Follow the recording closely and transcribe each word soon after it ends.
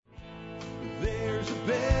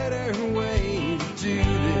better way to do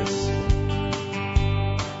this.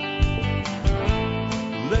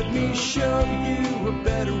 Let me show you a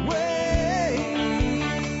better way.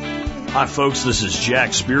 Hi, folks. This is Jack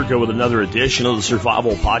Spirko with another edition of the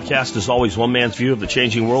Survival Podcast. As always, one man's view of the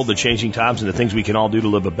changing world, the changing times, and the things we can all do to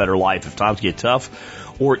live a better life if times get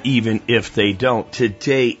tough, or even if they don't.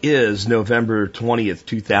 Today is November 20th,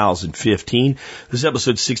 2015. This is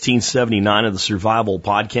episode 1679 of the Survival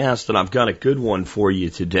Podcast, and I've got a good one for you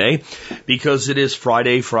today because it is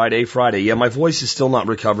Friday. Yeah, my voice is still not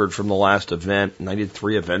recovered from the last event, and I did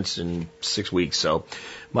 3 events in 6 weeks, so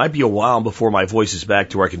might be a while before my voice is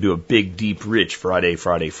back to where I can do a big, deep, rich Friday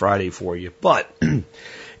for you. But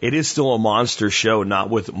it is still a monster show, not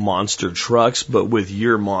with monster trucks, but with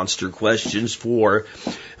your monster questions for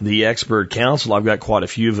the expert council. I've got quite a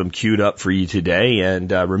few of them queued up for you today. And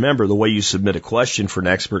remember, the way you submit a question for an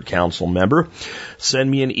expert council member, send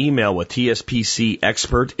me an email with TSPC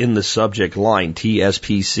expert in the subject line,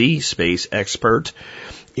 TSPC space expert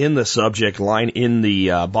in the subject line. In the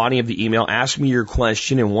body of the email, ask me your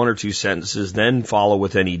question in 1 or 2 sentences, then follow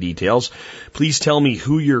with any details. Please tell me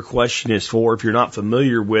who your question is for. If you're not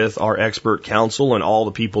familiar with our expert council and all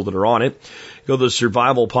the people that are on it, go to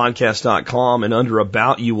survivalpodcast.com, and under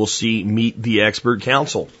About you will see Meet the Expert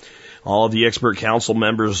Council. All of the expert council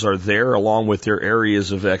members are there, along with their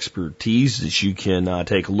areas of expertise that you can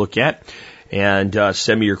take a look at. And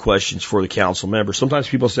send me your questions for the council members. Sometimes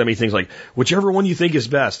people send me things like, whichever one you think is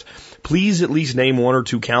best. Please at least name 1 or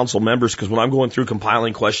 2 council members, because when I'm going through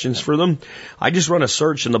compiling questions for them, I just run a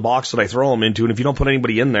search in the box that I throw them into, and if you don't put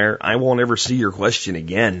anybody in there, I won't ever see your question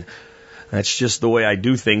again. That's just the way I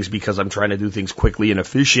do things, because I'm trying to do things quickly and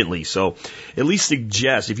efficiently. So at least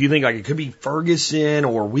suggest, if you think like it could be Ferguson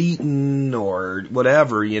or Wheaton or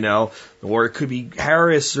whatever, or it could be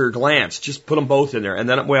Harris or Glantz, just put them both in there. And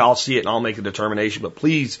then that way I'll see it and I'll make a determination. But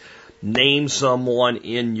please name someone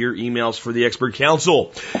in your emails for the expert council.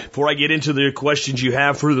 Before I get into the questions you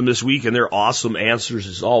have for them this week and their awesome answers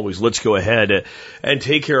as always, let's go ahead and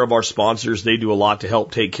take care of our sponsors. They do a lot to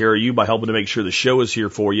help take care of you by helping to make sure the show is here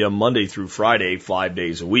for you Monday through Friday, 5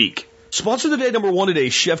 days a week. Sponsor of the day number 1 today,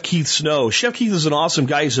 Chef Keith Snow. Chef Keith is an awesome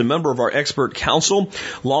guy. He's a member of our expert council,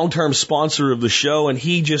 long-term sponsor of the show, and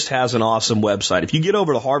he just has an awesome website. If you get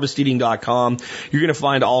over to harvesteating.com, you're going to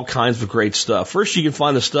find all kinds of great stuff. First, you can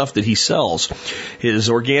find the stuff that he sells, his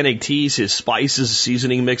organic teas, his spices,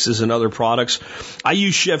 seasoning mixes, and other products. I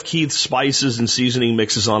use Chef Keith's spices and seasoning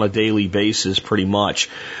mixes on a daily basis, pretty much.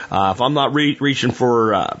 If I'm not reaching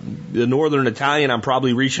for the Northern Italian, I'm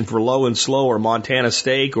probably reaching for Low and Slow or Montana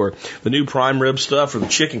steak or the new prime rib stuff or the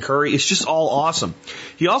chicken curry. It's just all awesome.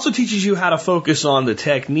 He also teaches you how to focus on the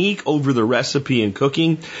technique over the recipe in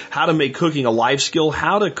cooking, how to make cooking a life skill,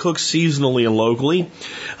 how to cook seasonally and locally.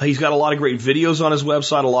 He's got a lot of great videos on his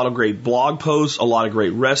website, a lot of great blog posts, a lot of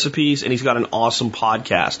great recipes, and he's got an awesome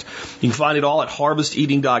podcast. You can find it all at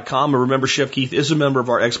harvesteating.com. And remember, Chef Keith is a member of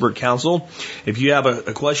our expert council. If you have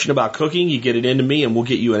a question about cooking, you get it into me and we'll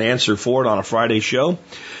get you an answer for it on a Friday show.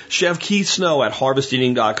 Chef Keith Snow at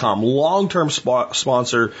harvesteating.com. Long-term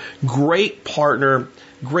sponsor, great partner,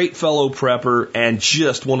 great fellow prepper, and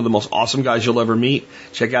just one of the most awesome guys you'll ever meet.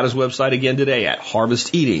 Check out his website again today at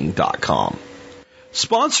harvesteating.com.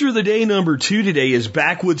 Sponsor of the day number 2 today is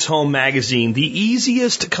Backwoods Home Magazine, the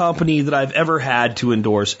easiest company that I've ever had to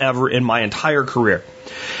endorse ever in my entire career.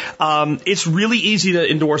 It's really easy to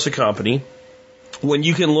endorse a company when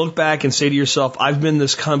you can look back and say to yourself, I've been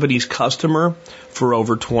this company's customer for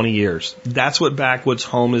over 20 years. That's what Backwoods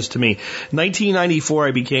Home is to me. 1994,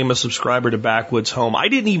 I became a subscriber to Backwoods Home. I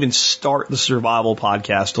didn't even start the Survival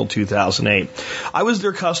Podcast till 2008. I was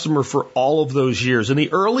their customer for all of those years. In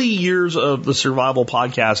the early years of the Survival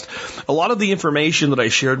Podcast, a lot of the information that I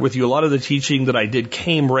shared with you, a lot of the teaching that I did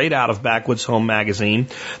came right out of Backwoods Home Magazine.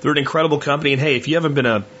 They're an incredible company. And hey, if you haven't been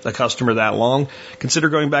a customer that long, consider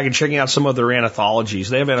going back and checking out some of their anthologies.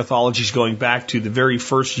 They have anthologies going back to the very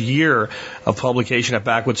first year of publication at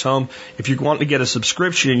Backwoods Home. If you want to get a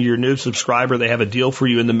subscription, you're a new subscriber, they have a deal for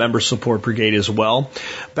you in the Member Support Brigade as well.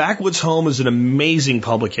 Backwoods Home is an amazing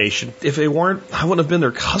publication. If they weren't, I wouldn't have been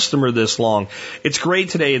their customer this long. It's great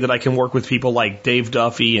today that I can work with people like Dave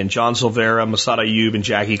Duffy and John Silvera, Masad Ayub, and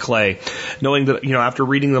Jackie Clay, knowing that, after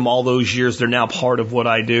reading them all those years, they're now part of what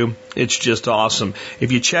I do. It's just awesome.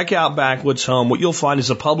 If you check out Backwoods Home, what you'll find is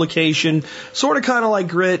a publication, sort of kind of like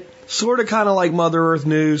Grit, sort of kind of like Mother Earth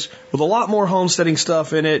News, with a lot more homesteading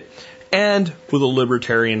stuff in it, and with a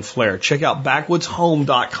libertarian flair. Check out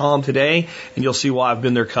backwoodshome.com today, and you'll see why I've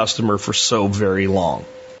been their customer for so very long.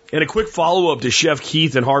 And a quick follow-up to Chef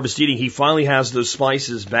Keith and Harvest Eating. He finally has those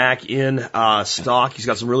spices back in stock. He's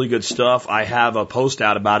got some really good stuff. I have a post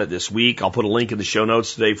out about it this week. I'll put a link in the show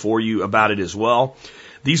notes today for you about it as well.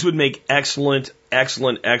 These would make excellent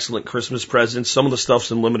Christmas presents. Some of the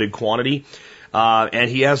stuff's in limited quantity. And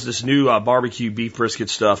he has this new barbecue beef brisket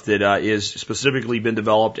stuff that is specifically been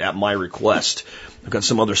developed at my request. I've got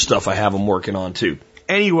some other stuff I have him working on too.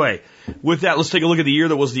 Anyway, with that, let's take a look at the year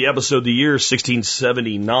that was the episode of the year,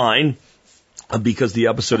 1679. Because the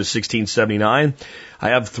episode is 1679. I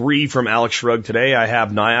have 3 from Alex Shrug today. I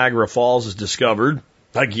have Niagara Falls is discovered.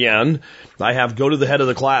 Again. I have Go to the Head of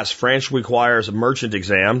the Class. France requires merchant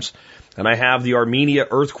exams. And I have the Armenia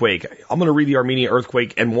earthquake. I'm going to read the Armenia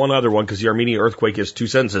earthquake and one other one because the Armenia earthquake is 2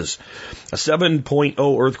 sentences. A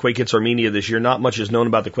 7.0 earthquake hits Armenia this year. Not much is known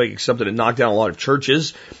about the quake except that it knocked down a lot of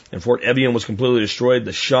churches and Fort Evian was completely destroyed.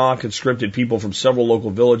 The Shah conscripted people from several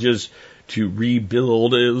local villages to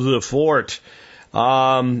rebuild the fort.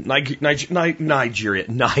 Nigeria.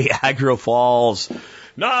 Niagara Falls.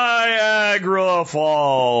 Niagara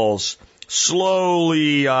Falls.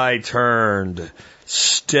 Slowly I turned.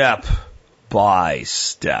 Step by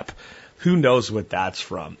step. Who knows what that's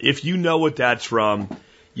from? If you know what that's from,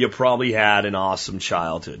 you probably had an awesome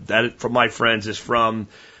childhood. That, from my friends, is from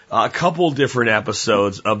a couple different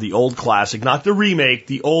episodes of the old classic, not the remake,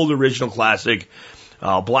 the old original classic,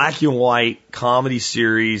 black and white comedy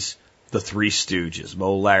series, The Three Stooges,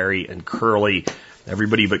 Moe, Larry, and Curly.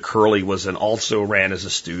 Everybody but Curly was and also ran as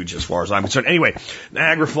a stooge as far as I'm concerned. Anyway,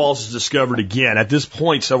 Niagara Falls is discovered again. At this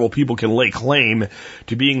point, several people can lay claim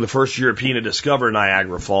to being the first European to discover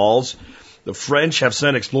Niagara Falls. The French have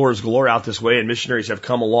sent explorers galore out this way, and missionaries have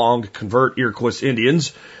come along to convert Iroquois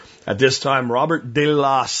Indians. At this time, Robert de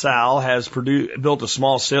La Salle has built a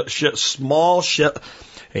small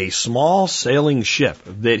sailing ship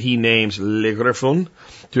that he names Le Griffon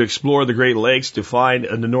to explore the Great Lakes to find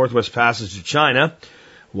the Northwest Passage to China.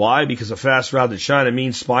 Why? Because a fast route to China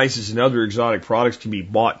means spices and other exotic products can be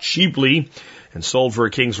bought cheaply and sold for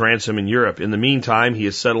a king's ransom in Europe. In the meantime, he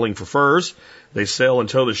is settling for furs. They sail and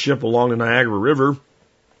tow the ship along the Niagara River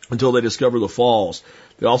until they discover the falls.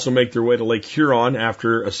 They also make their way to Lake Huron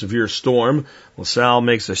after a severe storm. LaSalle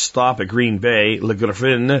makes a stop at Green Bay. Le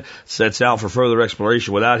Griffin sets out for further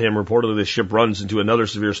exploration. Without him, reportedly the ship runs into another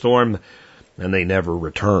severe storm, and they never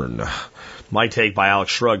return. My take by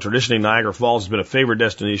Alex Shrug. Traditionally, Niagara Falls has been a favorite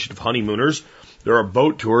destination of honeymooners. There are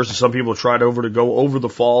boat tours, and some people tried to go over the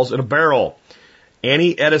falls in a barrel.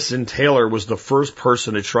 Annie Edison Taylor was the first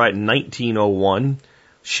person to try it in 1901.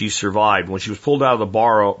 She survived. When she was pulled out of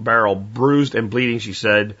the barrel, bruised and bleeding, she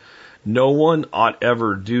said, "No one ought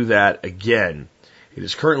ever do that again." It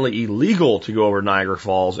is currently illegal to go over Niagara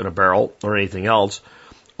Falls in a barrel or anything else.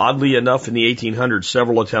 Oddly enough, in the 1800s,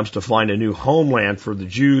 several attempts to find a new homeland for the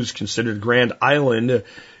Jews considered Grand Island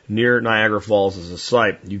near Niagara Falls as a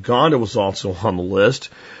site. Uganda was also on the list.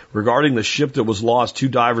 Regarding the ship that was lost, 2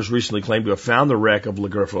 divers recently claimed to have found the wreck of Le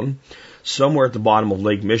Griffon somewhere at the bottom of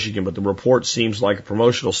Lake Michigan, but the report seems like a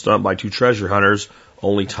promotional stunt by 2 treasure hunters.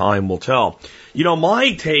 Only time will tell. You know,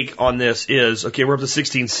 my take on this is, okay, we're up to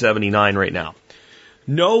 1679 right now.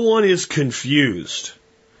 No one is confused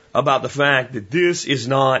about the fact that this is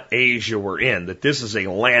not Asia we're in, that this is a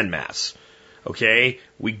landmass. Okay?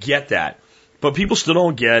 We get that. But people still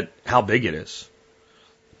don't get how big it is.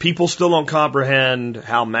 People still don't comprehend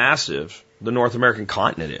how massive the North American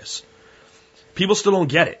continent is. People still don't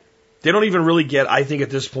get it. They don't even really get, I think at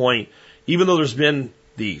this point, even though there's been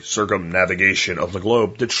the circumnavigation of the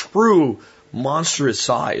globe, the true monstrous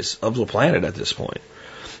size of the planet at this point.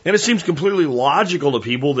 And it seems completely logical to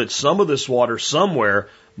people that some of this water somewhere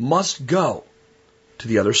must go to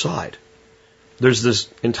the other side. There's this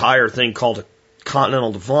entire thing called a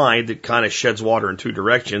continental divide that kind of sheds water in 2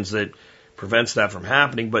 directions that prevents that from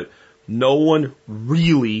happening, but no one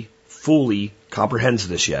really fully comprehends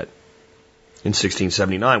this yet in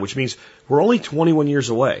 1679, which means we're only 21 years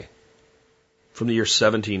away from the year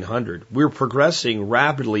 1700. We're progressing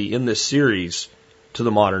rapidly in this series to the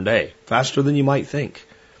modern day, faster than you might think.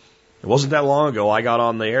 It wasn't that long ago I got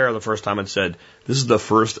on the air the first time and said, this is the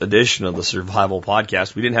first edition of the Survival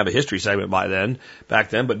Podcast. We didn't have a history segment back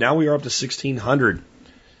then, but now we are up to 1600.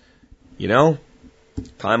 You know,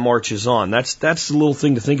 time marches on. That's the little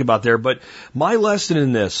thing to think about there. But my lesson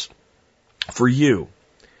in this for you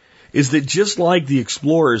is that just like the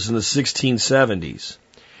explorers in the 1670s,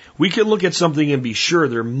 we can look at something and be sure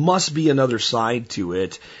there must be another side to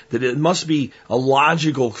it, that it must be a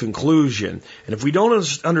logical conclusion. And if we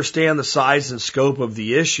don't understand the size and scope of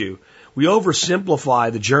the issue, we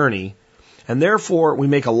oversimplify the journey, and therefore we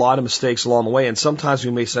make a lot of mistakes along the way, and sometimes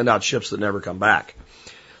we may send out ships that never come back.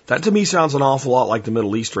 That to me sounds an awful lot like the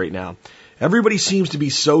Middle East right now. Everybody seems to be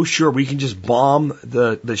so sure we can just bomb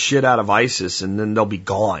the shit out of ISIS and then they'll be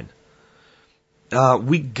gone.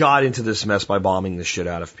 We got into this mess by bombing the shit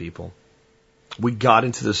out of people. We got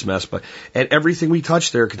into this mess, and everything we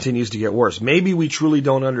touch there continues to get worse. Maybe we truly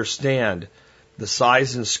don't understand the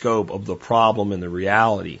size and scope of the problem and the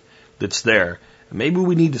reality that's there. Maybe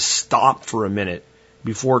we need to stop for a minute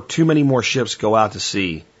before too many more ships go out to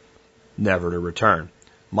sea, never to return.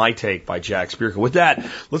 My take by Jack Spirko. With that,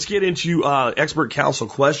 let's get into expert council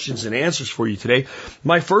questions and answers for you today.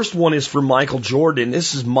 My first one is for Michael Jordan.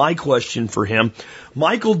 This is my question for him.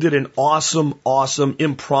 Michael did an awesome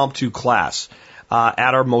impromptu class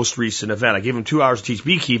at our most recent event. I gave him 2 hours to teach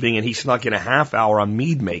beekeeping, and he snuck in a half hour on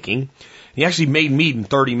mead making. He actually made mead in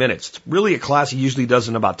 30 minutes. It's really a class he usually does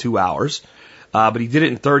in about 2 hours, but he did it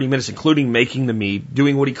in 30 minutes, including making the mead,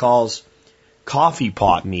 doing what he calls coffee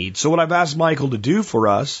pot mead. So what I've asked Michael to do for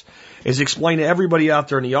us is explain to everybody out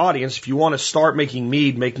there in the audience, if you want to start making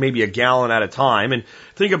mead, make maybe a gallon at a time. And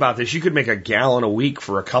think about this, you could make a gallon a week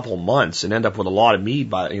for a couple months and end up with a lot of mead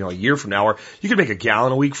by a year from now, or you could make a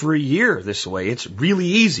gallon a week for a year this way. It's really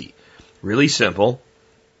easy, really simple,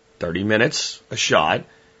 30 minutes, a shot,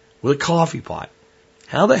 with a coffee pot.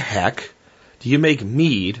 How the heck do you make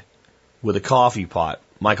mead with a coffee pot?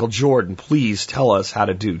 Michael Jordan, please tell us how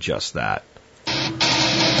to do just that.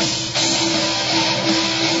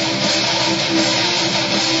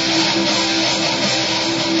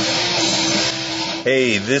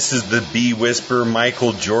 Hey, this is the Bee Whisperer,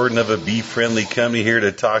 Michael Jordan of a bee-friendly company, here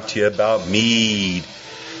to talk to you about mead,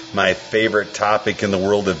 my favorite topic in the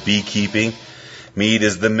world of beekeeping. Mead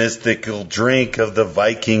is the mystical drink of the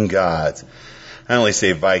Viking gods. I only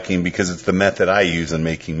say Viking because it's the method I use in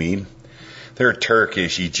making mead. There are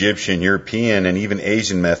Turkish, Egyptian, European, and even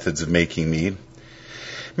Asian methods of making mead.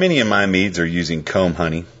 Many of my meads are using comb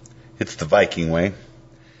honey. It's the Viking way.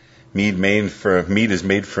 Mead is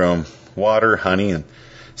made from water, honey, and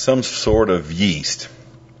some sort of yeast.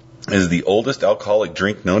 It is the oldest alcoholic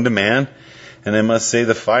drink known to man, and I must say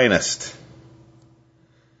the finest.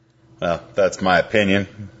 Well, that's my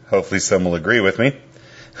opinion. Hopefully some will agree with me.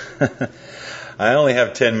 I only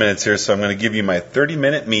have 10 minutes here, so I'm going to give you my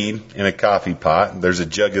 30-minute mead in a coffee pot. There's a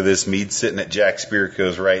jug of this mead sitting at Jack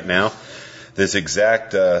Spirko's right now. This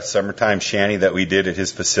exact summertime shanty that we did at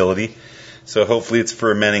his facility. So hopefully it's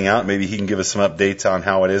fermenting out. Maybe he can give us some updates on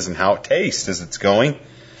how it is and how it tastes as it's going.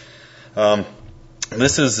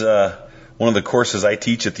 This is one of the courses I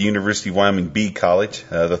teach at the University of Wyoming Bee College,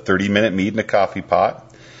 the 30-minute mead in a coffee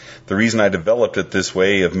pot. The reason I developed it this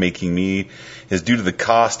way of making mead is due to the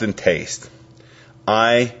cost and taste.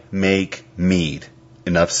 I make mead.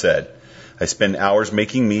 Enough said. I spend hours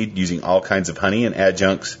making mead using all kinds of honey and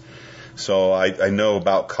adjuncts, so I know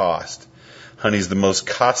about cost. Honey is the most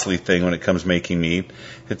costly thing when it comes to making mead.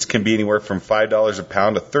 It can be anywhere from $5 a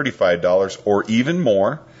pound to $35 or even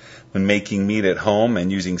more. When making mead at home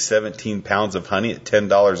and using 17 pounds of honey at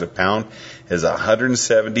 $10 a pound is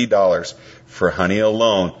 $170 for honey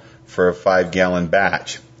alone for a 5-gallon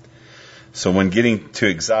batch. So when getting to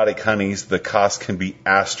exotic honeys, the cost can be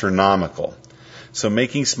astronomical. So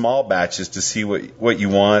making small batches to see what you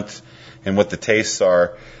want and what the tastes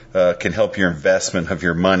are can help your investment of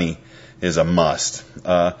your money is a must.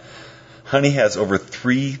 Honey has over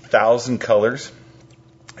 3,000 colors.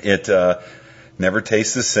 It never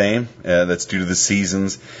tastes the same. That's due to the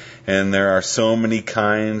seasons. And there are so many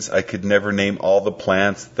kinds. I could never name all the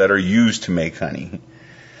plants that are used to make honey.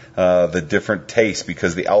 The different tastes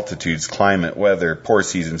because the altitudes, climate, weather, poor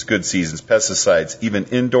seasons, good seasons, pesticides, even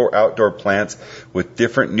indoor, outdoor plants with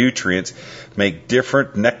different nutrients make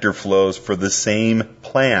different nectar flows for the same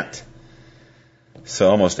plant.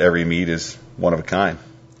 So almost every mead is one of a kind.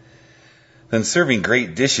 Then serving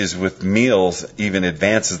great dishes with meals even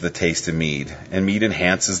advances the taste of mead, and mead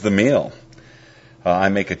enhances the meal. I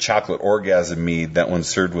make a chocolate orgasm mead that when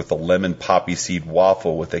served with a lemon poppy seed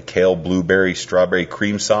waffle with a kale blueberry strawberry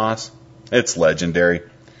cream sauce, it's legendary.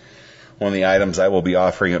 One of the items I will be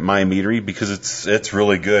offering at my meadery because it's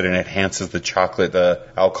really good and enhances the chocolate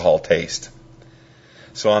alcohol taste.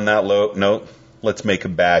 So on that note, let's make a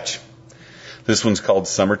batch. This one's called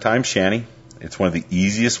Summertime Shanty. It's one of the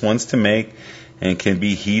easiest ones to make and can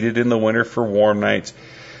be heated in the winter for warm nights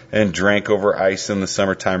and drank over ice in the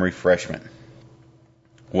summertime refreshment.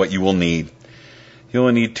 What you will need. You'll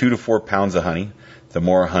only need 2 to 4 pounds of honey. The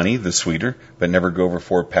more honey, the sweeter, but never go over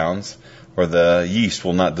 4 pounds, or the yeast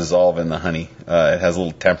will not dissolve in the honey. It has a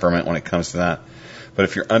little temperament when it comes to that. But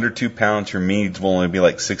if you're under 2 pounds, your meads will only be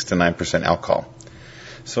like 6 to 9% alcohol.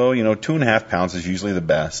 So, 2.5 pounds is usually the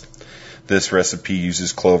best. This recipe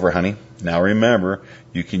uses clover honey. Now remember,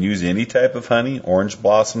 you can use any type of honey, orange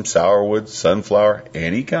blossom, sourwood, sunflower,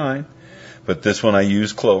 any kind. But this one I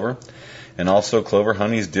use clover. And also clover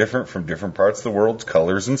honey is different from different parts of the world,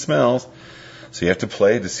 colors and smells. So you have to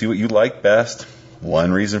play to see what you like best.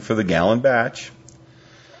 One reason for the gallon batch.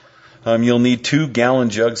 You'll need 2 gallon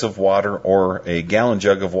jugs of water or a gallon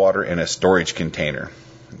jug of water in a storage container.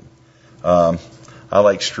 I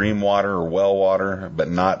like stream water or well water, but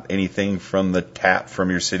not anything from the tap from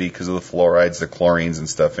your city because of the fluorides, the chlorines and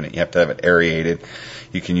stuff in it. You have to have it aerated.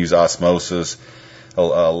 You can use osmosis,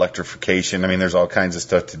 electrification. I mean, there's all kinds of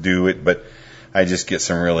stuff to do it, but I just get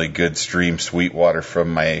some really good stream sweet water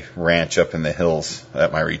from my ranch up in the hills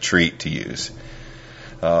at my retreat to use.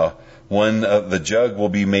 The jug will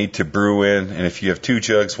be made to brew in, and if you have 2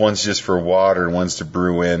 jugs, one's just for water and one's to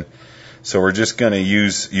brew in. So we're just going to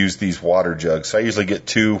use these water jugs. So I usually get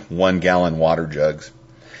 2 1-gallon water jugs.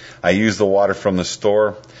 I use the water from the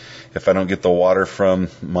store if I don't get the water from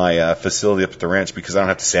my facility up at the ranch, because I don't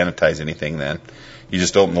have to sanitize anything then. You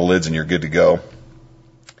just open the lids and you're good to go.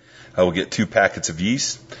 I will get 2 packets of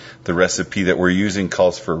yeast. The recipe that we're using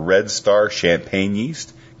calls for Red Star champagne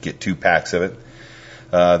yeast. Get 2 packs of it.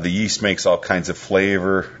 The yeast makes all kinds of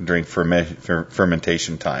flavor during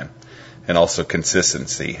fermentation time, and also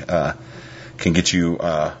consistency. Can get you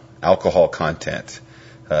alcohol content.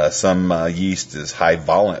 Some yeast is high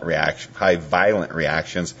violent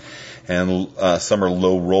reactions, and some are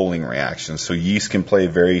low rolling reactions. So yeast can play a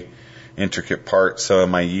very intricate part. Some of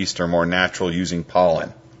my yeast are more natural, using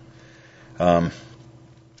pollen.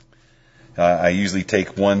 I usually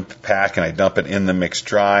take 1 pack and I dump it in the mix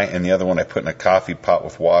dry, and the other one I put in a coffee pot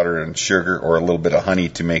with water and sugar or a little bit of honey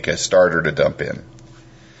to make a starter to dump in.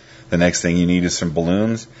 The next thing you need is some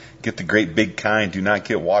balloons. Get the great big kind. Do not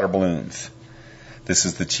get water balloons. This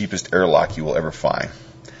is the cheapest airlock you will ever find.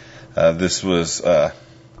 This is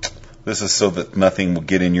so that nothing will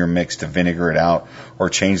get in your mix to vinegar it out or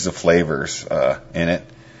change the flavors in it.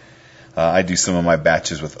 I do some of my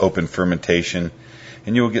batches with open fermentation,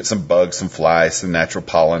 and you will get some bugs, some flies, some natural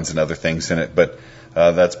pollens and other things in it. But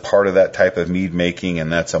that's part of that type of mead making, and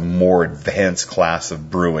that's a more advanced class of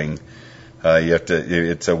brewing.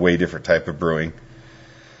 It's a way different type of brewing.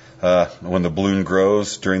 When the balloon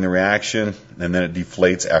grows during the reaction, and then it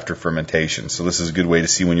deflates after fermentation. So this is a good way to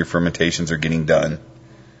see when your fermentations are getting done.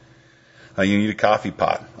 You need a coffee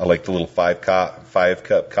pot. I like the little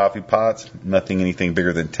 5-cup coffee pots. Anything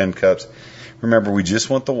bigger than 10 cups. Remember, we just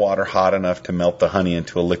want the water hot enough to melt the honey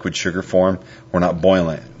into a liquid sugar form. We're not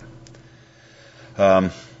boiling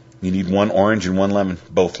it. You need 1 orange and 1 lemon,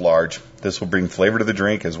 both large. This will bring flavor to the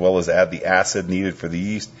drink as well as add the acid needed for the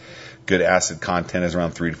yeast. Good acid content is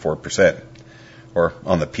around 3 to 4%, or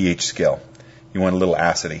on the pH scale. You want a little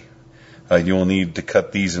acidity. You will need to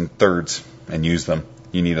cut these in thirds and use them.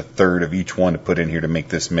 You need a third of each one to put in here to make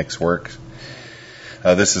this mix work.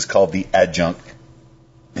 This is called the adjunct.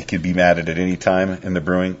 It can be added at any time in the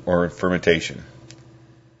brewing or fermentation.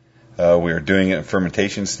 We are doing it in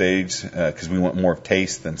fermentation stage because we want more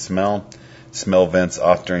taste than smell. Smell vents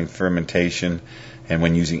off during fermentation, and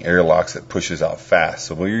when using airlocks, it pushes out fast.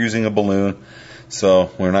 So we're using a balloon,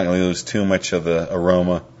 so we're not going to lose too much of the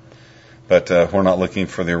aroma. But we're not looking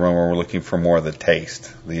for the aroma, we're looking for more of the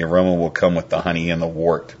taste. The aroma will come with the honey and the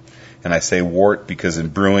wort. And I say wort because in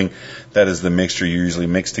brewing, that is the mixture you usually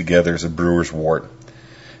mix together as a brewer's wort.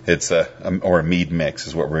 It's a mead mix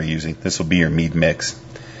is what we're using. This will be your mead mix.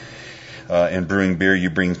 In brewing beer, you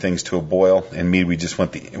bring things to a boil. In mead, we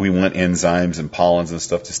want enzymes and pollens and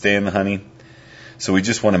stuff to stay in the honey. So we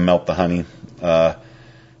just want to melt the honey.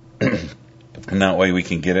 And that way we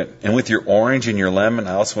can get it. And with your orange and your lemon,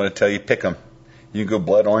 I also want to tell you, pick them. You can go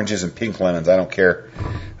blood oranges and pink lemons. I don't care.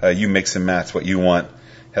 You mix and match what you want.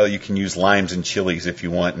 Hell, you can use limes and chilies if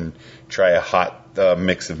you want and try a hot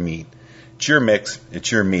mix of mead. It's your mix. It's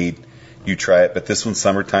your mead. You try it. But this one's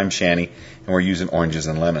summertime shanty, and we're using oranges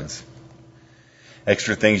and lemons.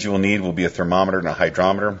 Extra things you will need will be a thermometer and a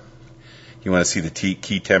hydrometer. You want to see the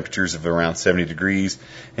key temperatures of around 70 degrees,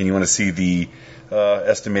 and you want to see the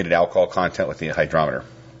estimated alcohol content with the hydrometer.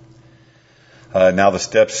 Now the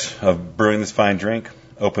steps of brewing this fine drink.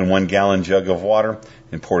 Open 1 gallon jug of water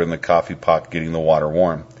and pour it in the coffee pot, getting the water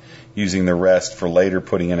warm. Using the rest for later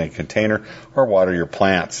putting in a container or water your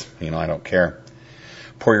plants. I don't care.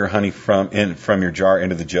 Pour your honey from your jar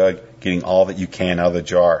into the jug, getting all that you can out of the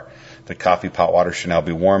jar. The coffee pot water should now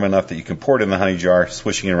be warm enough that you can pour it in the honey jar,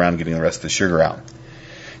 swishing it around, getting the rest of the sugar out.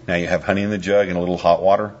 Now you have honey in the jug and a little hot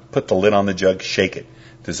water. Put the lid on the jug, shake it,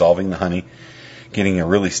 dissolving the honey, getting a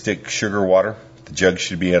really thick sugar water. The jug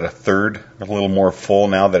should be at a third, a little more full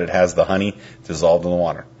now that it has the honey dissolved in the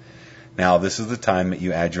water. Now, this is the time that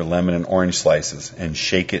you add your lemon and orange slices and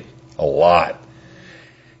shake it a lot.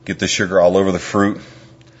 Get the sugar all over the fruit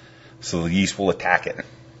so the yeast will attack it.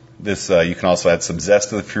 This you can also add some zest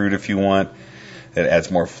to the fruit if you want. It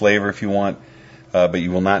adds more flavor if you want, but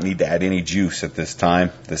you will not need to add any juice at this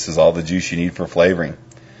time. This is all the juice you need for flavoring.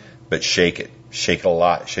 But shake it. Shake it a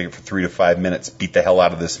lot. Shake it for 3 to 5 minutes. Beat the hell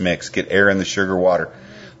out of this mix. Get air in the sugar water.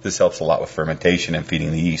 This helps a lot with fermentation and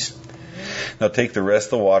feeding the yeast. Now take the rest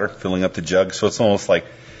of the water, filling up the jug so it's almost like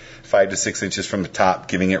 5 to 6 inches from the top,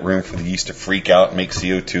 giving it room for the yeast to freak out and make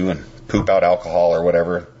CO2 and poop out alcohol or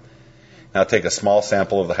whatever. Now take a small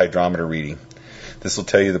sample of the hydrometer reading. This will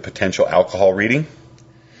tell you the potential alcohol reading.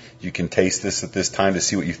 You can taste this at this time to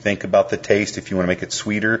see what you think about the taste, if you want to make it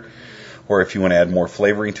sweeter or if you want to add more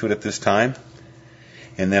flavoring to it at this time.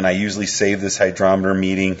 And then I usually save this hydrometer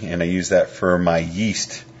reading and I use that for my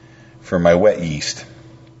yeast, for my wet yeast.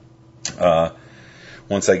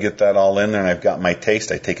 Once I get that all in there and I've got my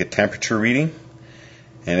taste, I take a temperature reading.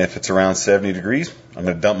 And if it's around 70 degrees, I'm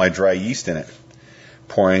going to dump my dry yeast in it.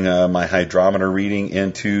 Pouring my hydrometer reading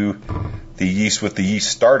into the yeast with the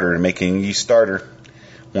yeast starter and making a yeast starter.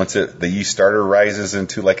 Once the yeast starter rises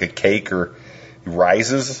into like a cake or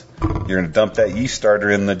rises, you're going to dump that yeast starter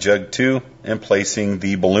in the jug too and placing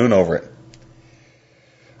the balloon over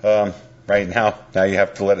it. Right now you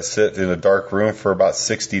have to let it sit in a dark room for about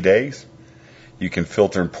 60 days. You can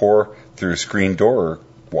filter and pour through a screen door or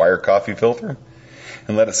wire coffee filter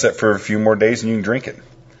and let it sit for a few more days and you can drink it.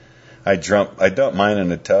 I dump mine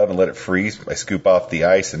in a tub and let it freeze. I scoop off the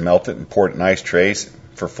ice and melt it and pour it in ice trays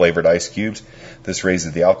for flavored ice cubes. This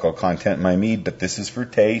raises the alcohol content in my mead, but this is for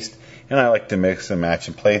taste, and I like to mix and match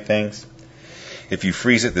and play things. If you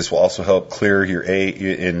freeze it, this will also help clear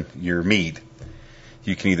your mead.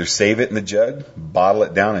 You can either save it in the jug, bottle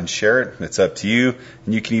it down and share it. It's up to you,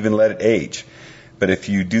 and you can even let it age. But if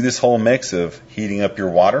you do this whole mix of heating up your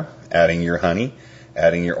water, adding your honey,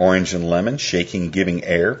 adding your orange and lemon, shaking and giving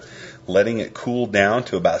air, letting it cool down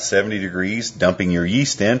to about 70 degrees, dumping your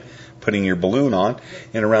yeast in, putting your balloon on,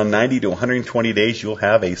 in around 90 to 120 days, you'll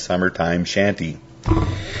have a summertime shanty.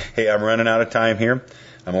 Hey, I'm running out of time here.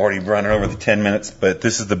 I'm already running over the 10 minutes, but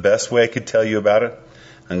this is the best way I could tell you about it.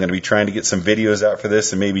 I'm going to be trying to get some videos out for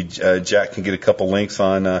this, and maybe Jack can get a couple links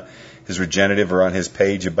on his Regenerative or on his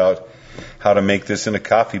page about how to make this in a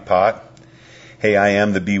coffee pot. Hey, I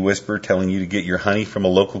am the Bee Whisperer, telling you to get your honey from a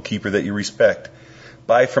local keeper that you respect.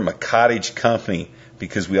 Buy from a cottage company,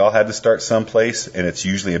 because we all had to start someplace, and it's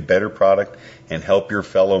usually a better product, and help your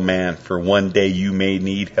fellow man, for one day you may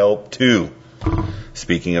need help too.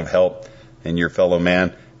 Speaking of help and your fellow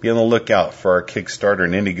man, be on the lookout for our Kickstarter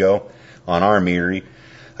and Indigo on our meadery.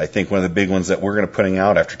 I think one of the big ones that we're going to putting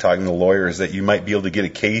out after talking to the lawyer is that you might be able to get a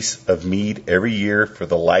case of mead every year for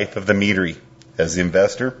the life of the meadery. As the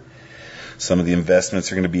investor, some of the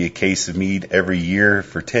investments are going to be a case of mead every year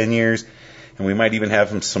for 10 years. And we might even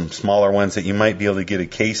have some smaller ones that you might be able to get a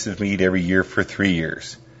case of mead every year for 3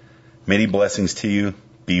 years. Many blessings to you.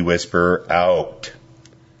 Bee Whisperer out.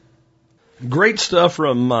 Great stuff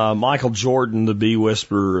from Michael Jordan, the Bee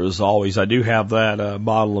Whisperer, as always. I do have that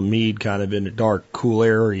bottle of mead kind of in the dark, cool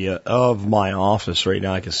area of my office right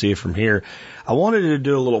now. I can see it from here. I wanted to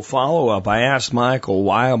do a little follow-up. I asked Michael,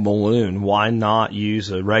 why a balloon? Why not use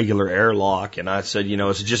a regular airlock? And I said,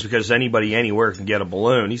 is it just because anybody anywhere can get a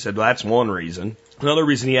balloon? He said, well, that's one reason. Another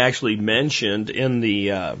reason he actually mentioned in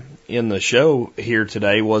the show here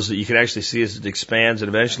today was that you can actually see as it expands and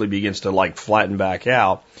eventually begins to flatten back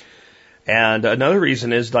out. And another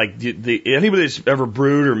reason is anybody that's ever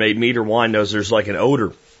brewed or made mead or wine knows there's an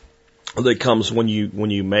odor that comes when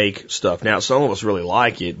you make stuff. Now, some of us really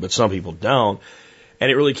like it, but some people don't,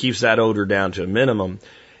 and it really keeps that odor down to a minimum.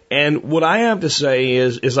 And what I have to say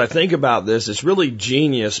is I think about this, it's really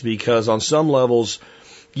genius, because on some levels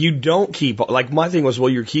you don't keep, my thing was, well,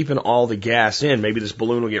 you're keeping all the gas in. Maybe this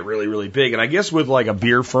balloon will get really, really big. And I guess with a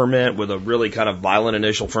beer ferment, with a really kind of violent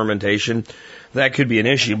initial fermentation, that could be an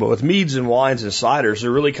issue. But with meads and wines and ciders,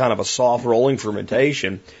 they're really kind of a soft rolling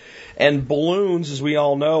fermentation. And balloons, as we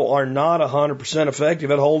all know, are not 100% effective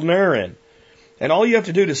at holding air in. And all you have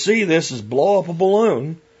to do to see this is blow up a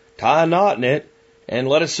balloon, tie a knot in it, and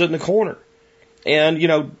let it sit in the corner. And,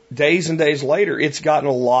 days and days later, it's gotten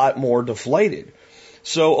a lot more deflated.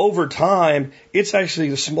 So over time, it's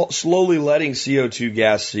actually slowly letting CO2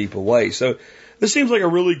 gas seep away. So this seems like a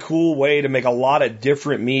really cool way to make a lot of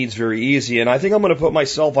different meads very easy. And I think I'm going to put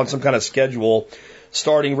myself on some kind of schedule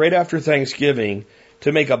starting right after Thanksgiving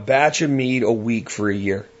to make a batch of mead a week for a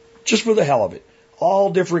year, just for the hell of it.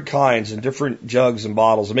 all different kinds and different jugs and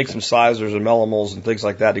bottles and make some sizers and millimolds and things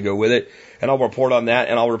like that to go with it. And I'll report on that,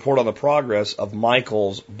 and I'll report on the progress of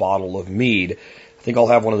Michael's bottle of mead. I think I'll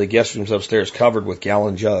have one of the guest rooms upstairs covered with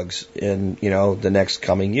gallon jugs in, the next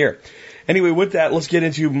coming year. Anyway, with that, let's get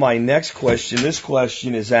into my next question. This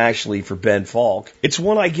question is actually for Ben Falk. It's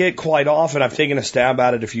one I get quite often. I've taken a stab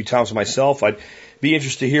at it a few times myself. I'd be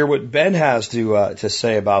interested to hear what Ben has to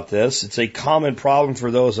say about this. It's a common problem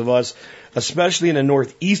for those of us, especially in the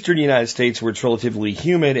northeastern United States where it's relatively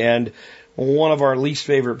humid, and one of our least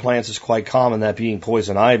favorite plants is quite common, that being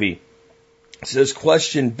poison ivy. It says,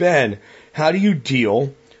 question, Ben, how do you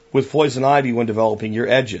deal with poison ivy when developing your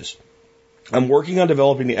edges? I'm working on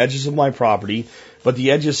developing the edges of my property, but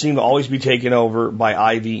the edges seem to always be taken over by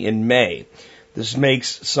ivy in May. This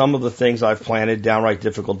makes some of the things I've planted downright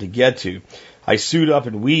difficult to get to. I suit up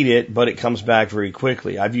and weed it, but it comes back very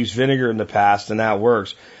quickly. I've used vinegar in the past, and that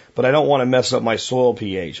works, but I don't want to mess up my soil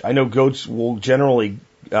pH. I know goats will generally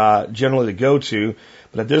the go-to,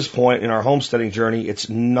 but at this point in our homesteading journey, it's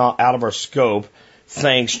not out of our scope.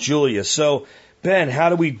 Thanks, Julia. So, Ben, how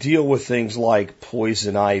do we deal with things like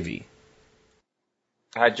poison ivy?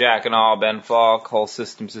 Hi, Jack and all. Ben Falk, Whole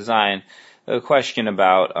Systems Design. A question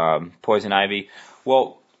about poison ivy.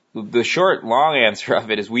 Well, the short, long answer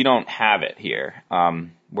of it is we don't have it here.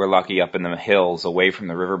 We're lucky up in the hills, away from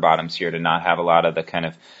the river bottoms here, to not have a lot of the kind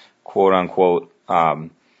of quote-unquote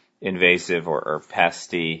invasive or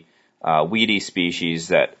pesty, weedy species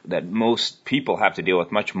that most people have to deal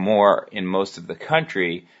with much more in most of the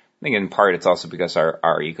country. I think in part it's also because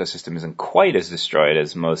our ecosystem isn't quite as destroyed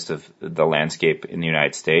as most of the landscape in the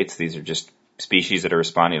United States. These are just species that are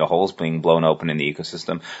responding to holes being blown open in the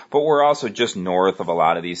ecosystem. But we're also just north of a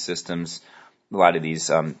lot of these systems, a lot of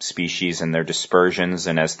these species and their dispersions.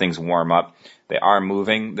 And as things warm up, they are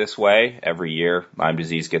moving this way every year. Lyme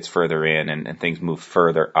disease gets further in and things move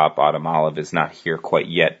further up. Autumn olive is not here quite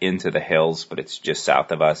yet into the hills, but it's just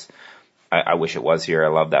south of us. I wish it was here. I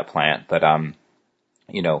love that plant. But,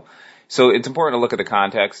 so it's important to look at the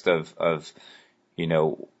context of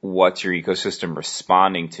what's your ecosystem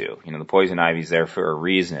responding to. The poison ivy is there for a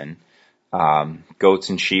reason. Goats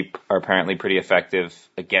and sheep are apparently pretty effective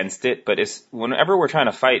against it, but whenever we're trying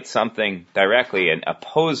to fight something directly and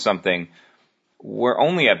oppose something, we're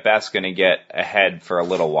only at best going to get ahead for a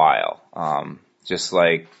little while. Just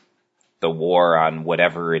like the war on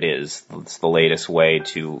whatever it is, it's the latest way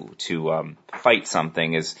to fight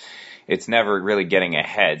something is, it's never really getting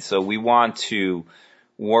ahead. So we want to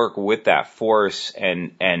work with that force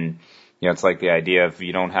and it's like the idea of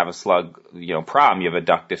you don't have a slug, problem, you have a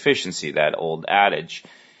duck deficiency, that old adage.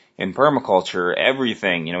 In permaculture,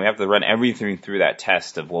 everything, we have to run everything through that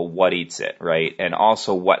test of, well, what eats it, right? And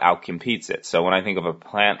also what outcompetes it. So when I think of a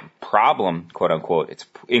plant problem, quote unquote, it's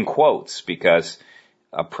in quotes because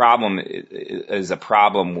a problem is a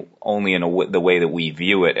problem only in the way that we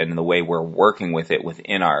view it and in the way we're working with it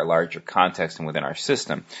within our larger context and within our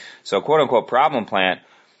system. So quote unquote problem plant,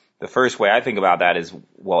 the first way I think about that is,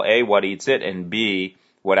 well, A, what eats it, and B,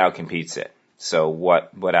 what outcompetes it. So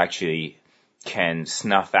what actually can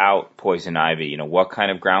snuff out poison ivy, what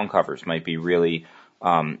kind of ground covers might be really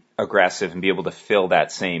aggressive and be able to fill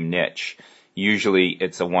that same niche. Usually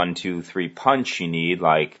it's a 1, 2, 3 punch you need,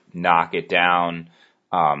 like knock it down,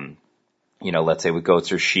 let's say with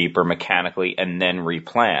goats or sheep or mechanically, and then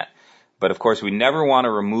replant. But of course, we never want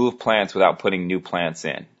to remove plants without putting new plants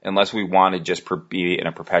in, unless we want to just be in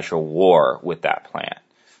a perpetual war with that plant.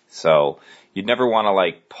 So you'd never want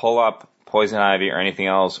to pull up poison ivy or anything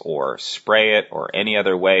else or spray it or any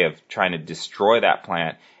other way of trying to destroy that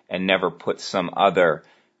plant and never put some other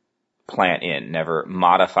plant in, never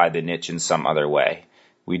modify the niche in some other way.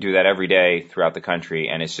 We do that every day throughout the country,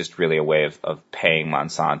 and it's just really a way of paying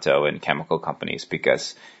Monsanto and chemical companies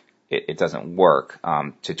because it doesn't work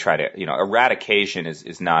to try to, eradication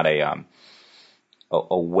is not a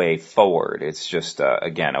way forward. It's just,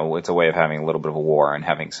 it's a way of having a little bit of a war and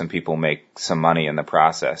having some people make some money in the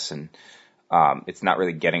process. And it's not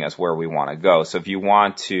really getting us where we want to go. So if you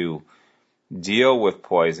want to deal with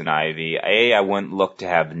poison ivy, A, I wouldn't look to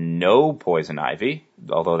have no poison ivy,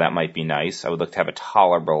 although that might be nice. I would look to have a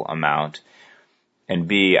tolerable amount. And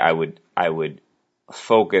B, I would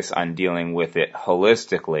focus on dealing with it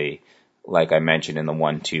holistically, like I mentioned in the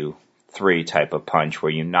 1, 2, 3 type of punch,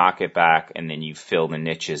 where you knock it back and then you fill the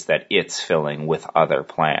niches that it's filling with other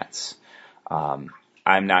plants.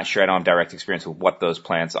 I'm not sure, I don't have direct experience with what those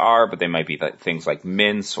plants are, but they might be things like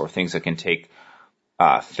mints or things that can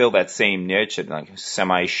fill that same niche at like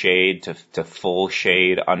semi-shade to full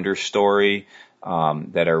shade understory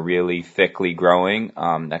that are really thickly growing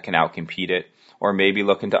that can outcompete it. or maybe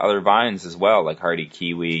look into other vines as well, like hardy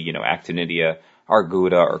kiwi, Actinidia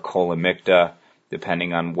arguta or Colomicta,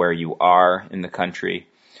 depending on where you are in the country.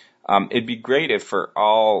 It'd be great if for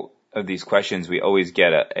all of these questions we always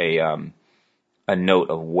get a note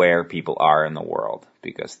of where people are in the world,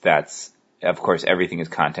 because that's, of course, everything is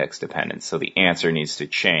context dependent. So the answer needs to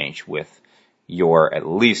change with at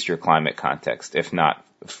least your climate context, if not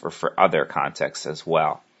for other contexts as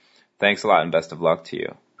well. Thanks a lot and best of luck to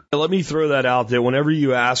you. Let me throw that out there. Whenever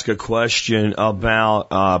you ask a question about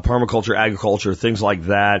permaculture, agriculture, things like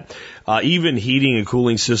that, even heating and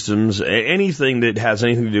cooling systems, anything that has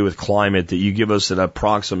anything to do with climate, that you give us an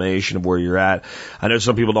approximation of where you're at. I know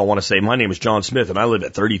some people don't want to say, my name is John Smith and I live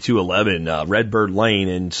at 3211 Redbird Lane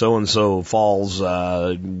in so-and-so Falls,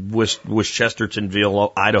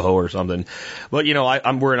 Chestertonville, Idaho or something. But,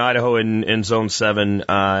 we're in Idaho in Zone 7,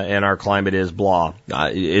 and our climate is blah.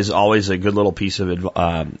 Is always a good little piece of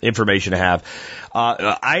information to have.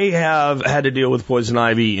 I have had to deal with poison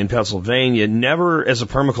ivy in Pennsylvania, never as a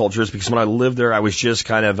permaculturist, because when I lived there, I was just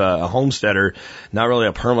kind of a homesteader, not really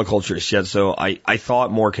a permaculturist yet, so I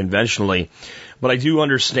thought more conventionally. But I do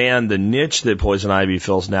understand the niche that poison ivy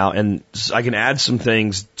fills now, and I can add some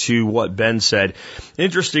things to what Ben said.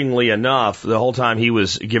 Interestingly enough, the whole time he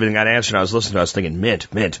was giving that answer and I was listening, I was thinking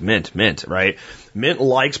mint, mint, mint, mint, right? Mint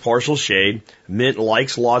likes partial shade. Mint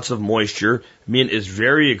likes lots of moisture. Mint is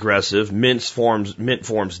very aggressive. Mint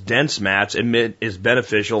forms dense mats, and mint is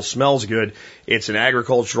beneficial, smells good. It's an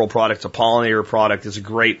agricultural product, a pollinator product. It's a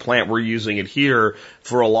great plant. We're using it here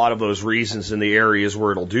for a lot of those reasons in the areas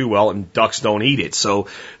where it'll do well, and ducks don't eat it. So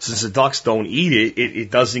since the ducks don't eat it,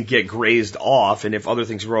 it doesn't get grazed off, and if other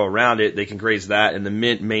things grow around it, they can graze that, and the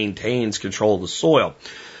mint maintains control of the soil.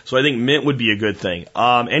 So I think mint would be a good thing.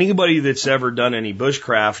 Anybody that's ever done any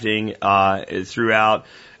bushcrafting throughout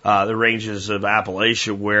the ranges of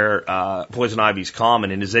Appalachia where poison ivy is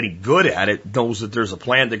common and is any good at it knows that there's a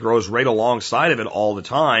plant that grows right alongside of it all the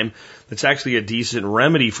time that's actually a decent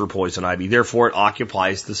remedy for poison ivy. Therefore, it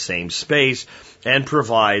occupies the same space and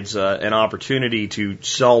provides an opportunity to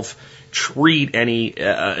self-treat any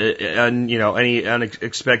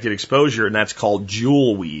unexpected exposure, and that's called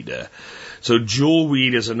jewelweed. So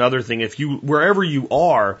jewelweed is another thing. Wherever you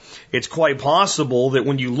are, it's quite possible that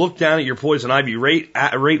when you look down at your poison ivy,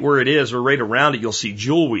 right where it is or right around it, you'll see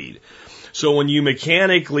jewelweed. So when you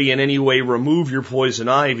mechanically in any way remove your poison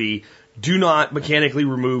ivy, do not mechanically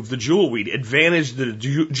remove the jewelweed. Advantage the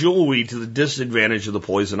jewelweed to the disadvantage of the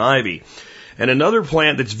poison ivy. And another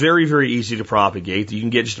plant that's very, very easy to propagate, that you can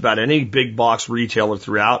get just about any big box retailer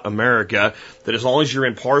throughout America, that as long as you're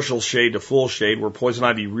in partial shade to full shade, where poison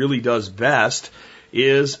ivy really does best,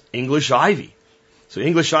 is English ivy. So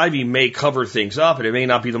English ivy may cover things up, and it may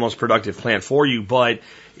not be the most productive plant for you, but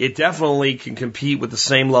it definitely can compete with the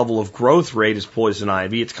same level of growth rate as poison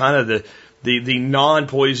ivy. It's kind of the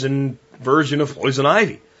non-poison version of poison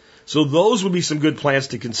ivy. So those would be some good plants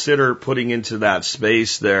to consider putting into that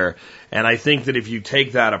space there. And I think that if you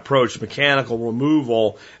take that approach, mechanical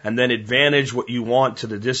removal, and then advantage what you want to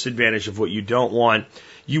the disadvantage of what you don't want,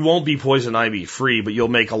 you won't be poison ivy free, but you'll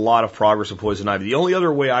make a lot of progress with poison ivy. The only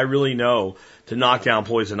other way I really know to knock down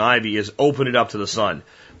poison ivy is open it up to the sun.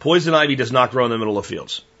 Poison ivy does not grow in the middle of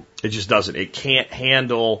fields. It just doesn't. It can't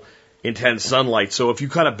handle intense sunlight. So if you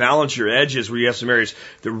kind of balance your edges where you have some areas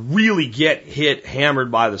that really get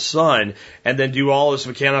hammered by the sun, and then do all this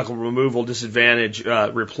mechanical removal, disadvantage,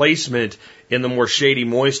 replacement in the more shady,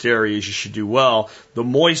 moist areas, you should do well. The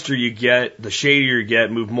moister you get, the shadier you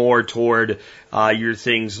get, move more toward your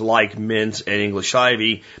things like mint and English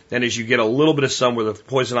ivy. And as you get a little bit of sun where the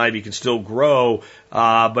poison ivy can still grow,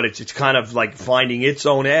 but it's kind of like finding its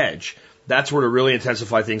own edge. That's where to really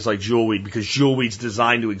intensify things like jewelweed, because jewelweed's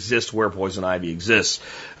designed to exist where poison ivy exists.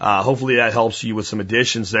 Hopefully that helps you with some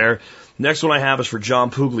additions there. Next one I have is for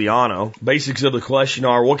John Pugliano. Basics of the question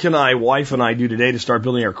are, what can wife and I do today to start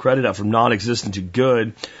building our credit up from non-existent to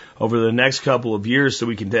good over the next couple of years so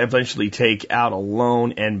we can eventually take out a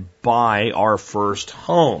loan and buy our first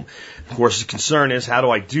home? Of course, the concern is, how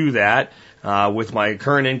do I do that with my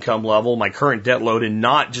current income level, my current debt load, and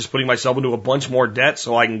not just putting myself into a bunch more debt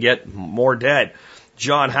so I can get more debt?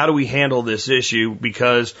 John, how do we handle this issue?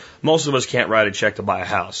 Because most of us can't write a check to buy a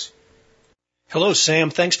house. Hello, Sam.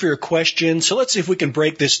 Thanks for your question. So let's see if we can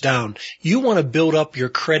break this down. You want to build up your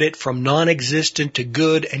credit from non-existent to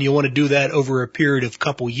good, and you want to do that over a period of a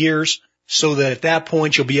couple years so that at that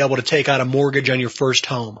point you'll be able to take out a mortgage on your first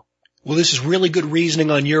home. Well, this is really good reasoning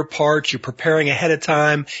on your part. You're preparing ahead of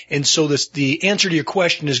time, and so the answer to your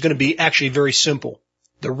question is going to be actually very simple.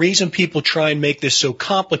 The reason people try and make this so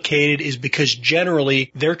complicated is because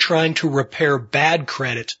generally they're trying to repair bad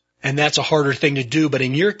credit. and that's a harder thing to do. But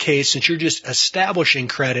in your case, since you're just establishing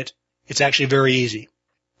credit, it's actually very easy.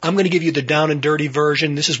 I'm going to give you the down and dirty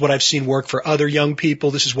version. This is what I've seen work for other young people.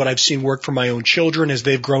 This is what I've seen work for my own children as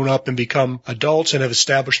they've grown up and become adults and have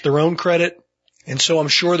established their own credit. And so I'm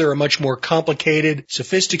sure there are much more complicated,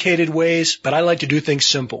 sophisticated ways, but I like to do things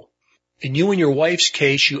simple. In you and your wife's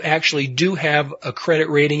case, you actually do have a credit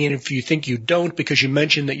rating, and if you think you don't, because you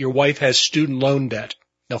mentioned that your wife has student loan debt.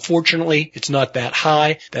 Now, fortunately, it's not that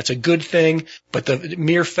high. That's a good thing, but the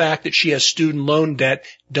mere fact that she has student loan debt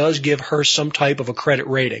does give her some type of a credit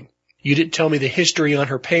rating. You didn't tell me the history on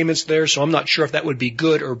her payments there, so I'm not sure if that would be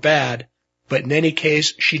good or bad, but in any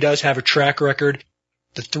case, she does have a track record.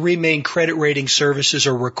 The 3 main credit rating services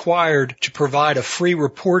are required to provide a free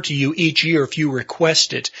report to you each year if you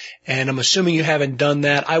request it, and I'm assuming you haven't done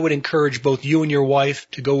that. I would encourage both you and your wife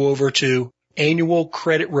to go over to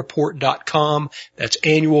annualcreditreport.com. That's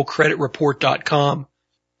annualcreditreport.com.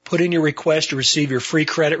 Put in your request to receive your free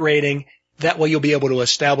credit rating. That way you'll be able to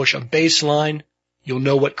establish a baseline. You'll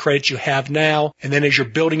know what credit you have now. And then as you're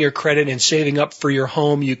building your credit and saving up for your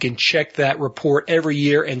home, you can check that report every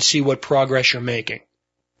year and see what progress you're making.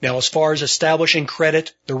 Now, as far as establishing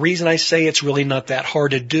credit, the reason I say it's really not that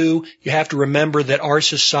hard to do, you have to remember that our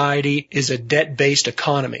society is a debt-based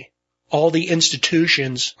economy. All the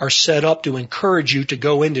institutions are set up to encourage you to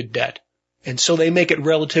go into debt. And so they make it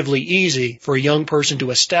relatively easy for a young person to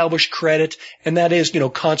establish credit. And that is,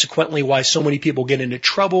 consequently why so many people get into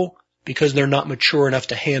trouble, because they're not mature enough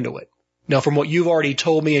to handle it. Now, from what you've already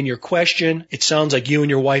told me in your question, it sounds like you and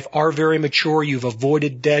your wife are very mature. You've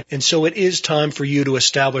avoided debt. And so it is time for you to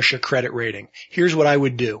establish a credit rating. Here's what I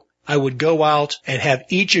would do. I would go out and have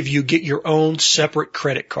each of you get your own separate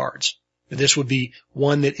credit cards. This would be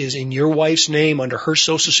one that is in your wife's name under her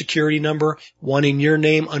Social Security number, one in your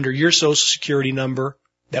name under your Social Security number.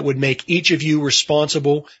 That would make each of you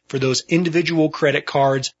responsible for those individual credit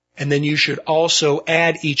cards, and then you should also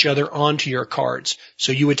add each other onto your cards.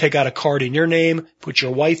 So you would take out a card in your name, put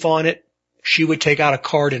your wife on it. She would take out a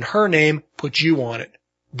card in her name, put you on it.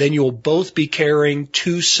 Then you'll both be carrying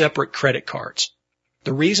 2 separate credit cards.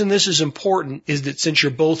 The reason this is important is that since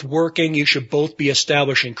you're both working, you should both be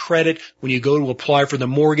establishing credit. When you go to apply for the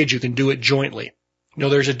mortgage, you can do it jointly.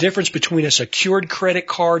 There's a difference between a secured credit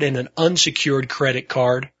card and an unsecured credit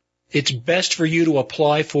card. It's best for you to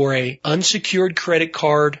apply for an unsecured credit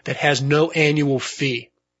card that has no annual fee.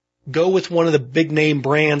 Go with one of the big name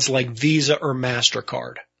brands like Visa or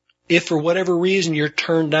MasterCard. If for whatever reason you're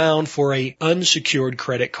turned down for an unsecured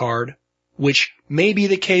credit card, which may be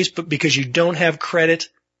the case, but because you don't have credit.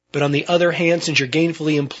 But on the other hand, since you're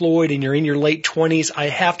gainfully employed and you're in your late 20s, I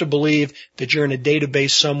have to believe that you're in a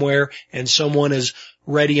database somewhere and someone is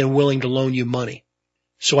ready and willing to loan you money.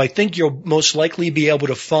 So I think you'll most likely be able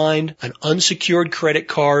to find an unsecured credit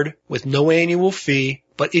card with no annual fee.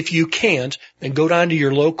 But if you can't, then go down to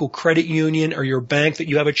your local credit union or your bank that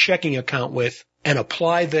you have a checking account with and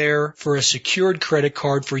apply there for a secured credit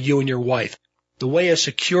card for you and your wife. The way a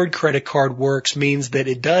secured credit card works means that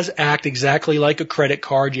it does act exactly like a credit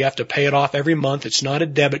card. You have to pay it off every month. It's not a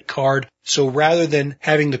debit card. So rather than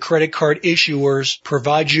having the credit card issuers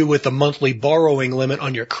provide you with a monthly borrowing limit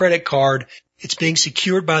on your credit card, it's being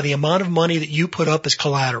secured by the amount of money that you put up as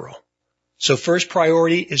collateral. So first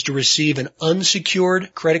priority is to receive an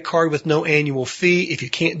unsecured credit card with no annual fee. If you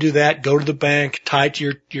can't do that, go to the bank, tie it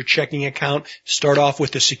to your checking account. Start off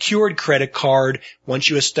with a secured credit card. Once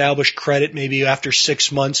you establish credit, maybe after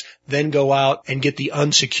 6 months, then go out and get the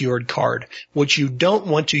unsecured card. What you don't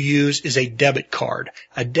want to use is a debit card.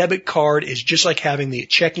 A debit card is just like having the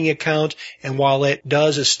checking account, and while it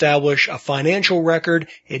does establish a financial record,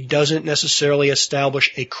 it doesn't necessarily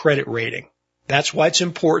establish a credit rating. That's why it's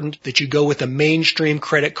important that you go with a mainstream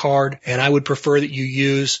credit card, and I would prefer that you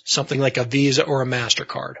use something like a Visa or a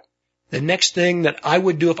MasterCard. The next thing that I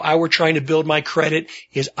would do if I were trying to build my credit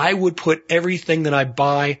is I would put everything that I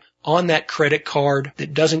buy on that credit card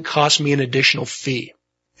that doesn't cost me an additional fee.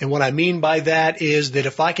 And what I mean by that is that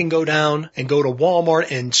if I can go down and go to Walmart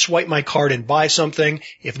and swipe my card and buy something,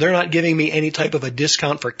 if they're not giving me any type of a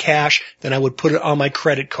discount for cash, then I would put it on my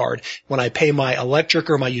credit card. When I pay my electric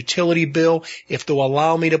or my utility bill, if they'll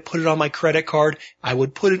allow me to put it on my credit card, I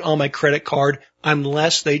would put it on my credit card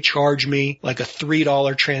unless they charge me like a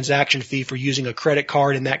 $3 transaction fee for using a credit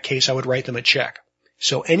card. In that case, I would write them a check.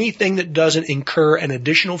 So anything that doesn't incur an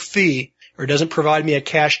additional fee or doesn't provide me a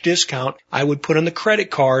cash discount, I would put on the credit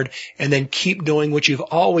card and then keep doing what you've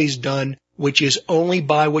always done, which is only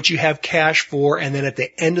buy what you have cash for and then at the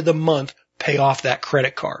end of the month, pay off that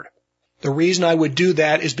credit card. The reason I would do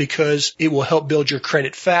that is because it will help build your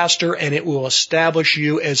credit faster and it will establish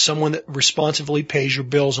you as someone that responsibly pays your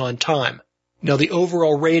bills on time. Now, the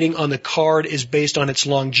overall rating on the card is based on its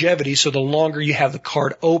longevity, so the longer you have the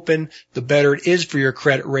card open, the better it is for your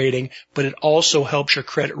credit rating, but it also helps your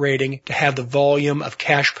credit rating to have the volume of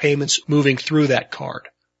cash payments moving through that card.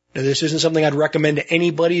 Now, this isn't something I'd recommend to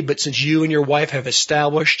anybody, but since you and your wife have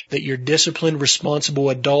established that you're disciplined,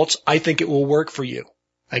 responsible adults, I think it will work for you.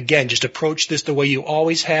 Again, just approach this the way you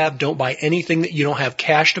always have. Don't buy anything that you don't have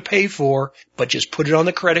cash to pay for, but just put it on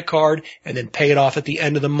the credit card and then pay it off at the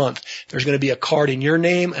end of the month. There's going to be a card in your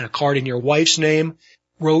name and a card in your wife's name.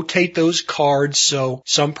 Rotate those cards so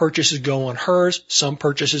some purchases go on hers, some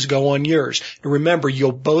purchases go on yours. And remember,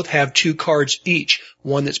 you'll both have 2 cards each,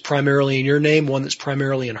 one that's primarily in your name, one that's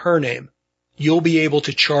primarily in her name. You'll be able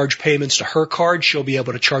to charge payments to her card. She'll be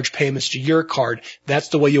able to charge payments to your card. That's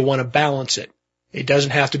the way you'll want to balance it. It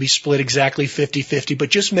doesn't have to be split exactly 50-50, but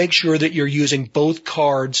just make sure that you're using both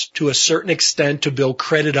cards to a certain extent to build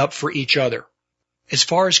credit up for each other. As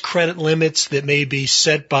far as credit limits that may be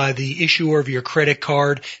set by the issuer of your credit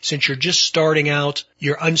card, since you're just starting out,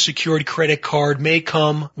 your unsecured credit card may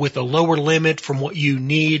come with a lower limit from what you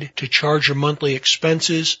need to charge your monthly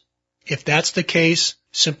expenses. If that's the case,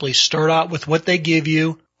 simply start out with what they give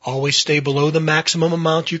you. Always stay below the maximum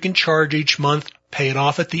amount you can charge each month. Pay it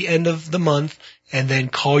off at the end of the month, and then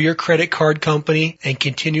call your credit card company and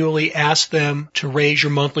continually ask them to raise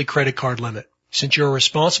your monthly credit card limit. Since you're a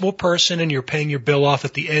responsible person and you're paying your bill off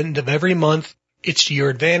at the end of every month, it's to your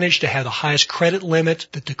advantage to have the highest credit limit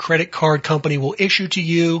that the credit card company will issue to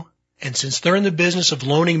you. And since they're in the business of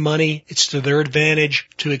loaning money, it's to their advantage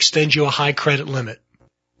to extend you a high credit limit.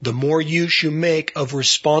 The more use you make of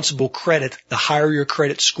responsible credit, the higher your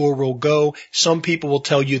credit score will go. Some people will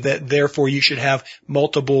tell you that therefore you should have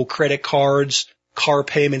multiple credit cards, car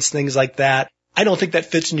payments, things like that. I don't think that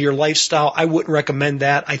fits into your lifestyle. I wouldn't recommend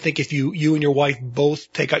that. I think if you and your wife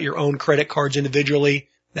both take out your own credit cards individually,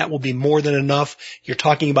 that will be more than enough. You're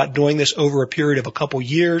talking about doing this over a period of a couple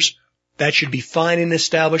years. That should be fine in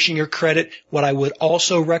establishing your credit. What I would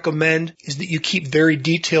also recommend is that you keep very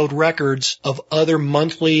detailed records of other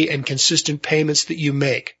monthly and consistent payments that you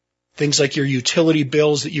make. Things like your utility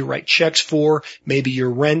bills that you write checks for, maybe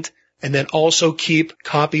your rent, and then also keep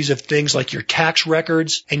copies of things like your tax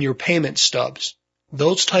records and your payment stubs.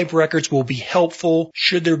 Those type records will be helpful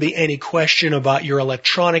should there be any question about your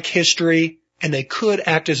electronic history, and they could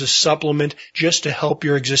act as a supplement just to help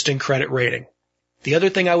your existing credit rating. The other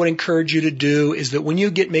thing I would encourage you to do is that when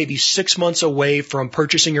you get maybe 6 months away from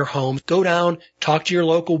purchasing your home, go down, talk to your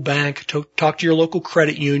local bank, talk to your local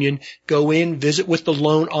credit union, go in, visit with the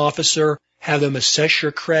loan officer, have them assess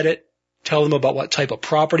your credit, tell them about what type of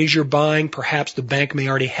properties you're buying. Perhaps the bank may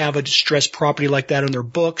already have a distressed property like that on their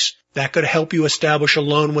books. That could help you establish a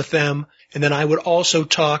loan with them. And then I would also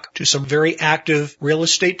talk to some very active real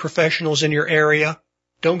estate professionals in your area.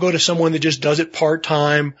 Don't go to someone that just does it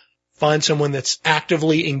part-time. Find someone that's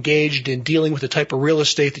actively engaged in dealing with the type of real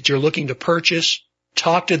estate that you're looking to purchase.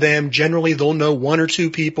 Talk to them. Generally, they'll know 1 or 2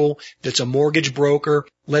 people that's a mortgage broker.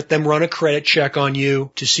 Let them run a credit check on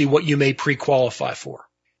you to see what you may pre-qualify for.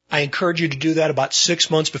 I encourage you to do that about 6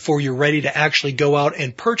 months before you're ready to actually go out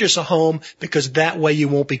and purchase a home, because that way you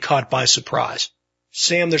won't be caught by surprise.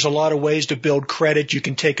 Sam, there's a lot of ways to build credit. You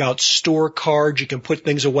can take out store cards. You can put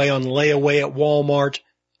things away on layaway at Walmart.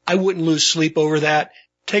 I wouldn't lose sleep over that.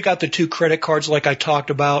 Take out the 2 credit cards like I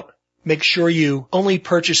talked about. Make sure you only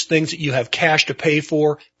purchase things that you have cash to pay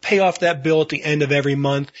for. Pay off that bill at the end of every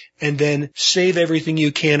month, and then save everything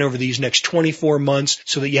you can over these next 24 months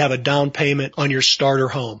so that you have a down payment on your starter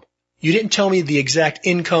home. You didn't tell me the exact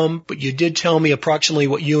income, but you did tell me approximately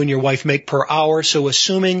what you and your wife make per hour. So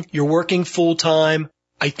assuming you're working full time,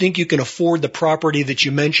 I think you can afford the property that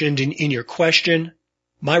you mentioned in your question.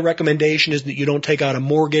 My recommendation is that you don't take out a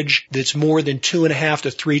mortgage that's more than 2.5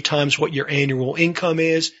 to 3 times what your annual income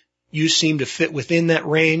is. You seem to fit within that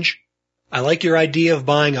range. I like your idea of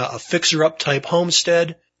buying a fixer-up type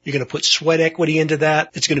homestead. You're going to put sweat equity into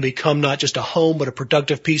that. It's going to become not just a home, but a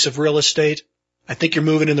productive piece of real estate. I think you're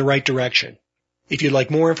moving in the right direction. If you'd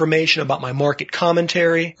like more information about my market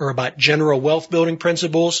commentary or about general wealth building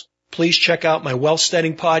principles, please check out my Wealth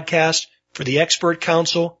Steading podcast. For the Expert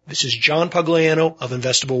Council, this is John Pugliano of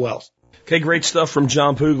Investable Wealth. Okay, great stuff from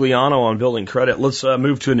John Pugliano on building credit. Let's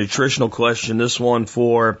move to a nutritional question. This one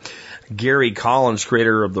for Gary Collins,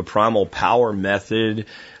 creator of the Primal Power Method.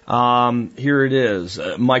 Here it is.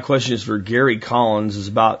 My question is for Gary Collins, is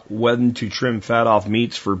about when to trim fat off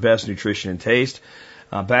meats for best nutrition and taste.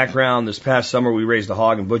 Background, this past summer we raised a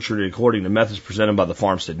hog and butchered it according to methods presented by the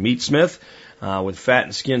Farmstead Meatsmith. with fat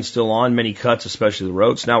and skin still on, many cuts, especially the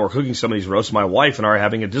roasts. Now we're cooking some of these roasts. My wife and I are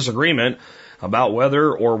having a disagreement about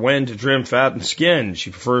whether or when to trim fat and skin.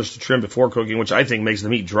 She prefers to trim before cooking, which I think makes the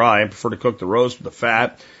meat dry. I prefer to cook the roast with the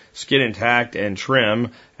fat, skin intact, and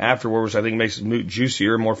trim afterwards, which I think makes the meat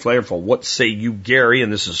juicier and more flavorful. What say you, Gary?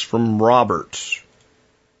 And this is from Robert.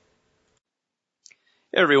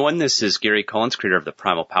 Hey everyone, this is Gary Collins, creator of the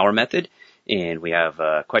Primal Power Method, and we have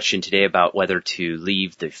a question today about whether to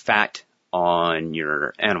leave the fat on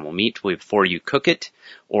your animal meat before you cook it,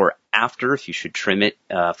 or after, if you should trim it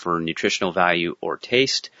for nutritional value or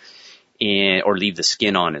taste, or leave the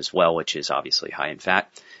skin on as well, which is obviously high in fat.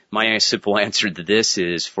 My simple answer to this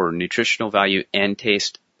is, for nutritional value and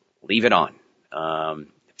taste, leave it on.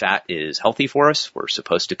 Fat is healthy for us. We're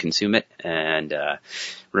supposed to consume it. And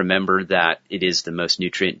remember that it is the most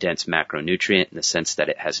nutrient-dense macronutrient in the sense that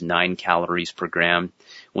it has 9 calories per gram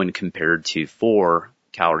when compared to 4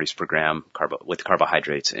 calories per gram with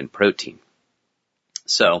carbohydrates and protein.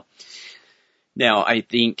 So now I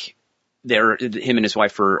think him and his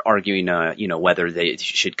wife are arguing, whether they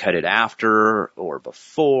should cut it after or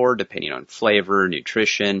before, depending on flavor,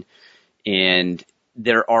 nutrition. And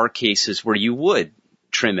there are cases where you would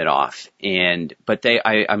trim it off. But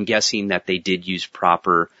I'm guessing that they did use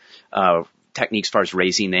proper techniques as far as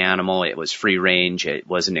raising the animal. It was free range. It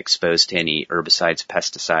wasn't exposed to any herbicides,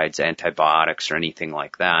 pesticides, antibiotics, or anything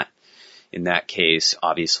like that. In that case,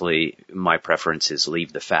 obviously, my preference is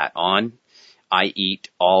leave the fat on. I eat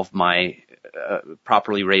all of my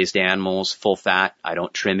properly raised animals full fat. I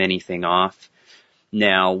don't trim anything off.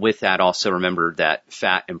 Now, with that, also remember that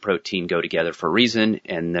fat and protein go together for a reason,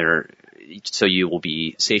 and so you will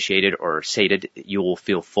be satiated or sated. You will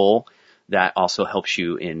feel full. That also helps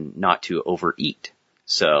you in not to overeat.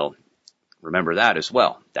 So remember that as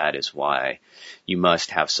well. That is why you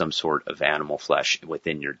must have some sort of animal flesh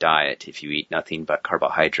within your diet. If you eat nothing but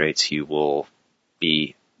carbohydrates, you will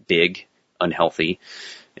be big, unhealthy.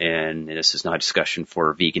 And this is not a discussion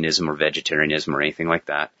for veganism or vegetarianism or anything like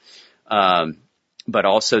that. But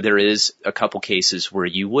also there is a couple cases where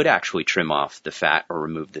you would actually trim off the fat or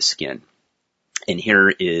remove the skin. And here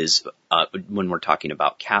is when we're talking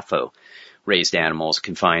about CAFO, raised animals,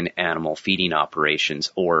 confined animal feeding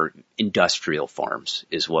operations, or industrial farms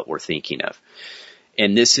is what we're thinking of.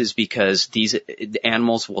 And this is because the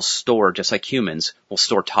animals will store, just like humans, will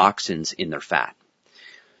store toxins in their fat.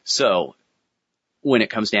 So when it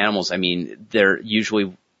comes to animals, I mean,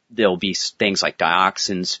 there'll be things like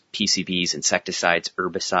dioxins, PCBs, insecticides,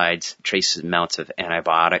 herbicides, trace amounts of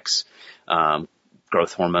antibiotics,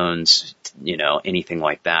 growth hormones, anything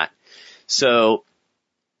like that. So,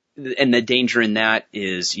 and the danger in that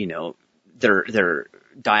is, they're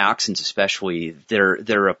dioxins especially,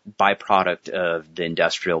 they're a byproduct of the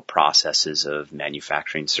industrial processes of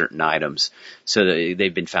manufacturing certain items. So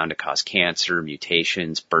they've been found to cause cancer,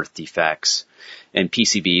 mutations, birth defects, and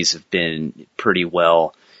PCBs have been pretty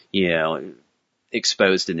well,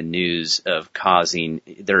 exposed in the news of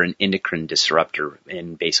they're an endocrine disruptor,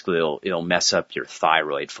 and basically it'll mess up your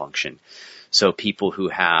thyroid function. So people who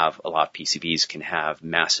have a lot of PCBs can have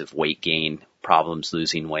massive weight gain, problems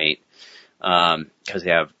losing weight, because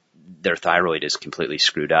their thyroid is completely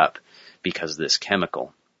screwed up because of this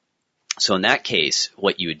chemical. So in that case,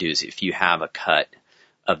 what you would do is, if you have a cut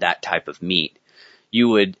of that type of meat, you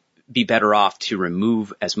would be better off to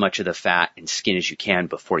remove as much of the fat and skin as you can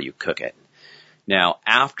before you cook it. Now,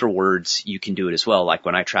 afterwards, you can do it as well. Like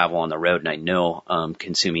when I travel on the road and I know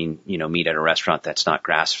consuming, meat at a restaurant that's not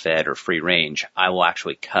grass-fed or free range, I will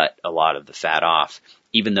actually cut a lot of the fat off,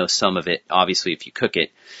 even though some of it, obviously, if you cook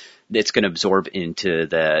it, it's going to absorb into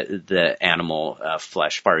the animal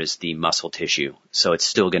flesh as far as the muscle tissue. So it's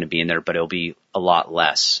still going to be in there, but it'll be a lot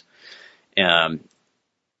less. And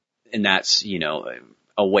that's,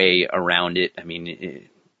 a way around it. I mean,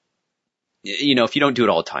 if you don't do it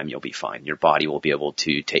all the time, you'll be fine. Your body will be able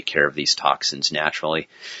to take care of these toxins naturally.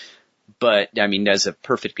 But, I mean, as a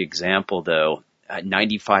perfect example, though,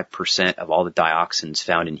 95% of all the dioxins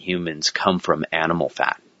found in humans come from animal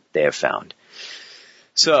fat, they have found.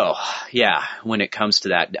 So, yeah, when it comes to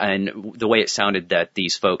that, and the way it sounded that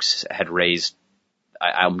these folks had raised,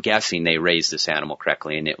 I'm guessing they raised this animal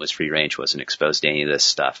correctly and it was free range, wasn't exposed to any of this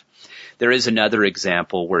stuff. There is another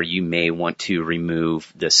example where you may want to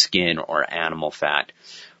remove the skin or animal fat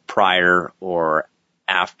prior or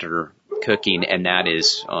after cooking, and that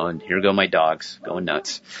is, here go my dogs going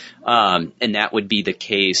nuts. And that would be the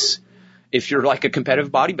case if you're like a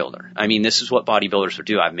competitive bodybuilder. I mean, this is what bodybuilders will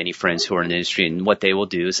do. I have many friends who are in the industry, and what they will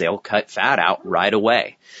do is they'll cut fat out right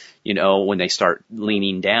away, when they start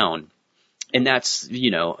leaning down. And that's,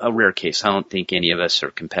 a rare case. I don't think any of us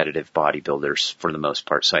are competitive bodybuilders for the most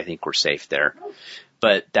part, so I think we're safe there.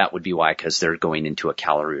 But that would be why, because they're going into a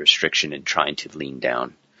calorie restriction and trying to lean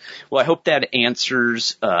down. Well, I hope that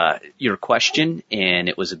answers your question, and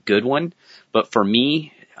it was a good one. But for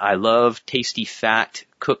me, I love tasty fat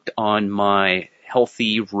cooked on my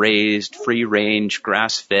healthy, raised, free-range,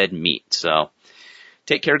 grass-fed meat. So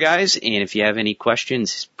take care, guys, and if you have any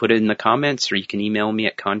questions, put it in the comments, or you can email me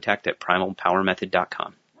at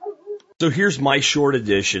contact@primalpowermethod.com. So here's my short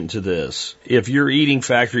addition to this. If you're eating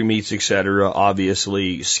factory meats, etc.,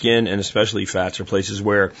 obviously skin and especially fats are places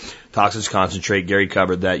where toxins concentrate. Gary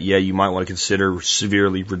covered that. Yeah, you might want to consider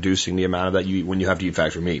severely reducing the amount of that you eat when you have to eat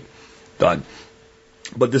factory meat. Done.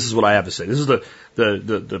 But this is what I have to say. This is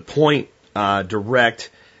the point,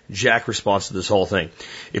 direct Jack response to this whole thing.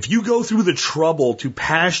 If you go through the trouble to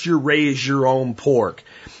pasture raise your own pork,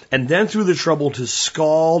 and then through the trouble to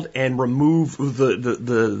scald and remove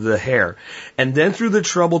the hair, and then through the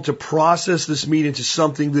trouble to process this meat into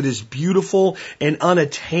something that is beautiful and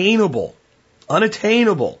unattainable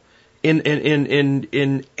in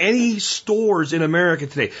any stores in America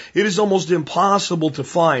today. It is almost impossible to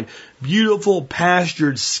find beautiful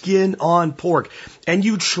pastured skin on pork. And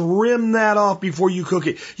you trim that off before you cook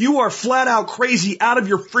it. You are flat out crazy out of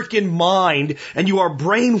your freaking mind, and you are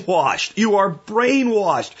brainwashed. You are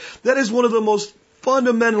brainwashed. That is one of the most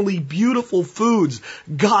fundamentally beautiful foods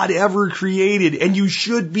God ever created, and you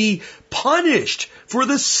should be punished for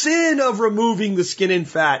the sin of removing the skin and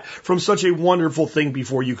fat from such a wonderful thing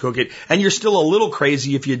before you cook it. And you're still a little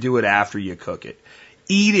crazy if you do it after you cook it.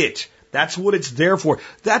 Eat it. That's what it's there for.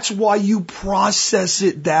 That's why you process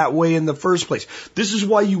it that way in the first place. This is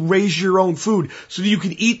why you raise your own food, so that you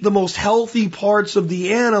can eat the most healthy parts of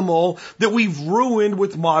the animal that we've ruined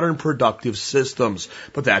with modern productive systems.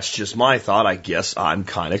 But that's just my thought. I guess I'm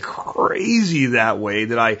kind of crazy that way,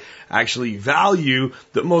 that I actually value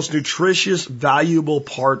the most nutritious, valuable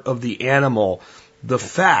part of the animal, the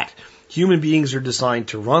fat. Human beings are designed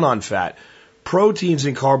to run on fat. Proteins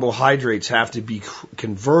and carbohydrates have to be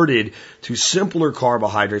converted to simpler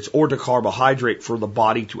carbohydrates or to carbohydrate for the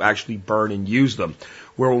body to actually burn and use them.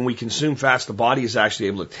 Where when we consume fats, the body is actually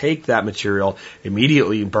able to take that material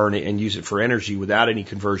immediately and burn it and use it for energy without any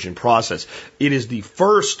conversion process. It is the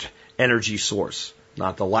first energy source,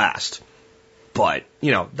 not the last. But,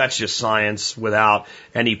 that's just science without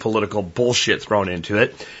any political bullshit thrown into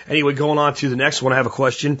it. Anyway, going on to the next one, I have a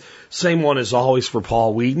question. Same one as always for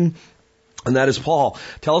Paul Wheaton. And that is, Paul,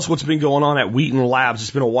 tell us what's been going on at Wheaton Labs. It's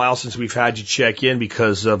been a while since we've had you check in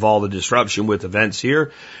because of all the disruption with events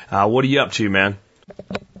here. What are you up to, man?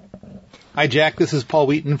 Hi, Jack. This is Paul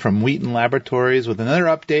Wheaton from Wheaton Laboratories with another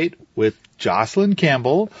update with Jocelyn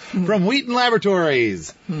Campbell from Wheaton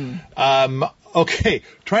Laboratories. Okay,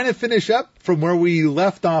 trying to finish up from where we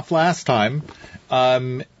left off last time.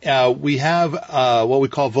 We have what we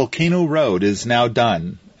call Volcano Road is now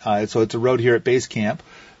done. So it's a road here at base camp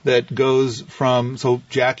that goes from, so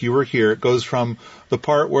Jack, you were here, it goes from the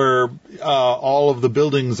part where all of the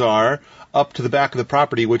buildings are up to the back of the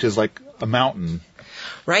property, which is like a mountain.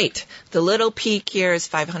 Right. The little peak here is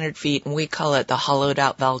 500 feet, and we call it the hollowed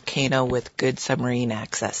out volcano with good submarine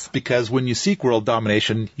access. Because when you seek world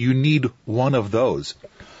domination, you need one of those.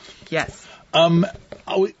 Yes. I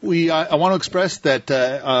want to express that,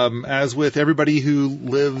 as with everybody who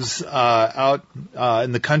lives out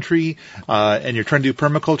in the country, and you're trying to do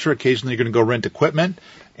permaculture, occasionally you're going to go rent equipment.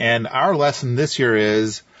 And our lesson this year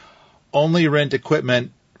is only rent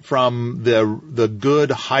equipment from the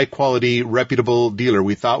good, high quality, reputable dealer.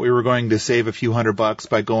 We thought we were going to save a few $100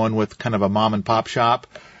 by going with kind of a mom and pop shop.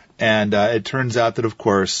 And it turns out that, of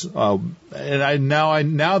course, now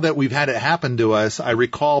that we've had it happen to us, I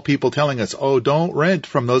recall people telling us, "Oh, don't rent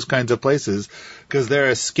from those kinds of places because they're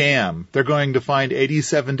a scam. They're going to find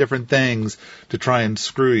 87 different things to try and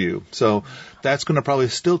screw you." So that's going to probably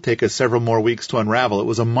still take us several more weeks to unravel. It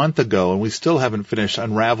was a month ago, and we still haven't finished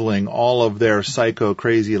unraveling all of their psycho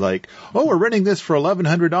crazy, like, "Oh, we're renting this for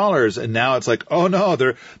 $1,100," and now it's like, "Oh no,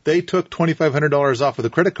 they took $2,500 off of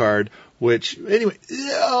the credit card." Which, anyway,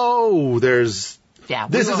 this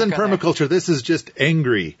isn't permaculture. This is just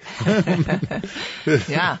angry.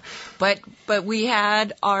 Yeah. But we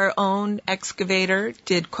had our own excavator,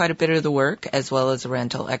 did quite a bit of the work, as well as a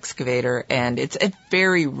rental excavator, and it's a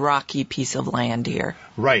very rocky piece of land here.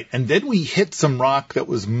 Right. And then we hit some rock that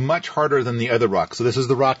was much harder than the other rock. So this is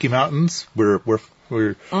the Rocky Mountains. We're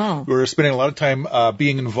spending a lot of time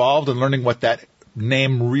being involved and learning what that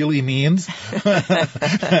name really means. We're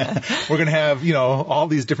going to have, all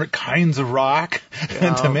these different kinds of rock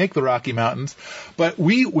to make the Rocky Mountains. But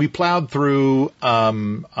we plowed through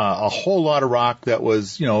a whole lot of rock that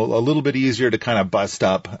was, a little bit easier to kind of bust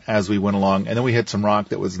up as we went along. And then we hit some rock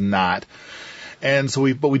that was not. And so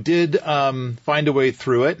we did find a way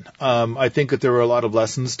through it. I think that there were a lot of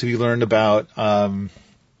lessons to be learned about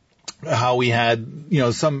how we had,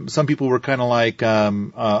 some people were kind of like,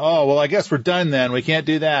 oh, well, I guess we're done then. We can't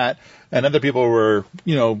do that. And other people were,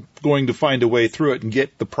 going to find a way through it and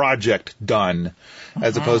get the project done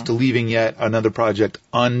as opposed to leaving yet another project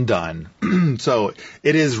undone. So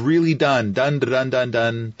it is really done. Done.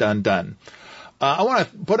 I want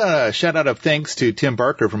to put out a shout out of thanks to Tim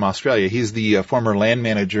Barker from Australia. He's the former land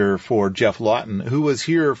manager for Jeff Lawton, who was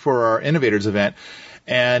here for our Innovators event.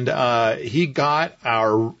 And he got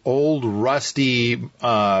our old rusty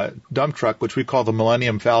dump truck, which we call the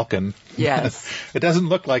Millennium Falcon. Yes. It doesn't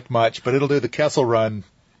look like much, but it'll do the Kessel Run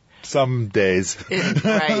some days.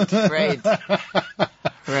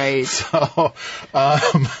 Right. So,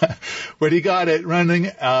 but he got it running,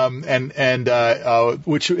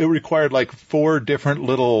 which it required like 4 different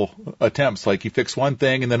little attempts. Like you fix one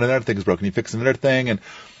thing and then another thing's broken. You fix another thing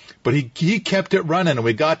but he kept it running and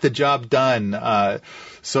we got the job done.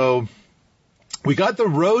 So we got the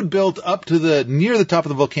road built up to near the top of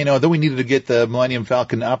the volcano. Then we needed to get the Millennium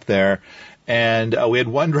Falcon up there. And, we had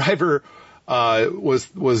one driver,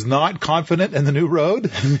 was not confident in the new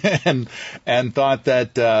road and thought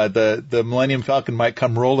that, the Millennium Falcon might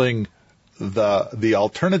come rolling the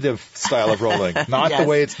alternative style of rolling, not the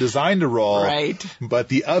way it's designed to roll, right, but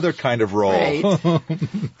the other kind of roll. Right.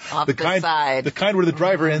 Off the side. The kind where the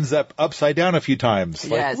driver ends up upside down a few times. Yes.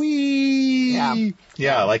 Like, whee!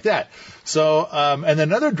 Yeah, like that. So, and then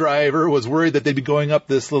another driver was worried that they'd be going up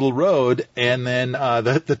this little road and then,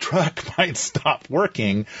 the truck might stop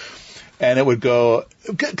working and it would go,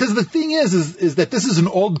 cause the thing is that this is an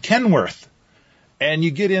old Kenworth. And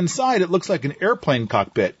you get inside, it looks like an airplane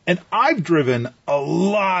cockpit. And I've driven a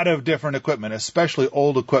lot of different equipment, especially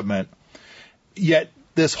old equipment. Yet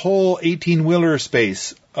this whole 18-wheeler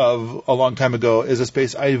space of a long time ago is a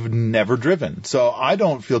space I've never driven. So I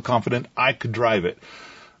don't feel confident I could drive it.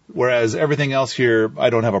 Whereas everything else here,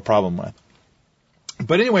 I don't have a problem with.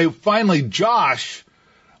 But anyway, finally, Josh,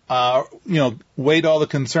 weighed all the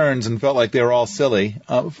concerns and felt like they were all silly.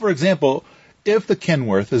 For example, if the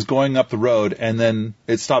Kenworth is going up the road and then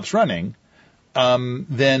it stops running,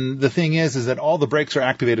 then the thing is that all the brakes are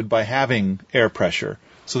activated by having air pressure.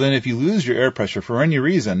 So then if you lose your air pressure for any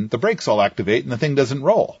reason, the brakes all activate and the thing doesn't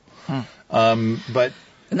roll. And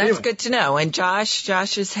that's good to know. And Josh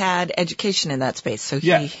has had education in that space. So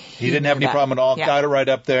he didn't have any problem at all. Yeah. Got it right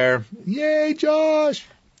up there. Yay, Josh!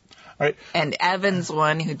 All right. And Evan's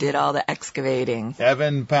one who did all the excavating.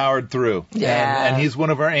 Evan powered through. Yeah. And he's one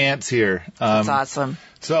of our ants here. That's awesome.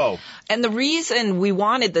 And the reason we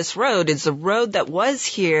wanted this road is the road that was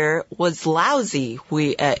here was lousy.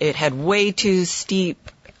 It had way too steep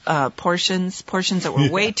portions that were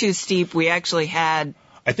way too steep. We actually had,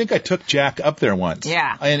 I think I took Jack up there once.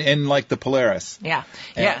 Yeah. In like the Polaris. Yeah.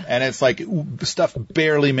 And it's like stuff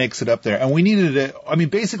barely makes it up there. And we needed it. I mean,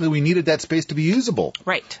 basically we needed that space to be usable.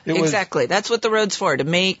 Right. Exactly. That's what the road's for, to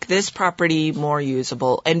make this property more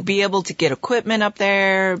usable and be able to get equipment up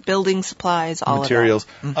there, building supplies, all materials.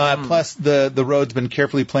 Of that. Plus the road's been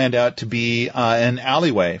carefully planned out to be an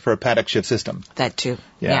alleyway for a paddock shift system. That too.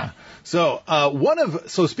 Yeah. So,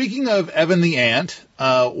 speaking of Evan the ant,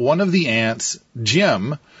 one of the ants,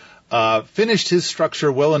 Jim, finished his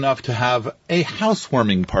structure well enough to have a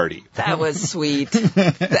housewarming party. That was sweet.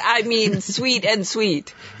 I mean, sweet and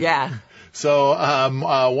sweet. Yeah.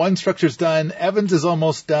 So, one structure's done. Evan's is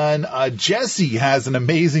almost done. Jesse has an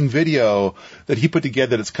amazing video that he put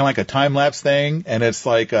together. It's kind of like a time-lapse thing. And it's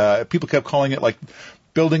like, people kept calling it like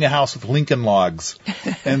building a house with Lincoln logs.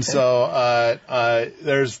 And so,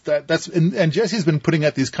 there's that, and Jesse's been putting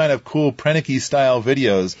out these kind of cool Prenicky style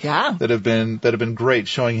videos. Yeah. That have been great,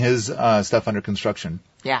 showing his, stuff under construction.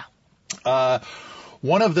 Yeah.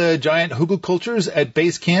 One of the giant hugelkulturs at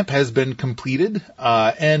base camp has been completed.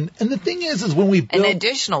 And the thing is when we built an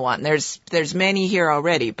additional one, there's many here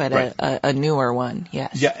already, but right. a newer one.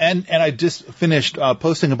 Yes. Yeah. And I just finished,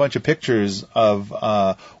 posting a bunch of pictures of,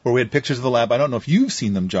 where we had pictures of the lab. I don't know if you've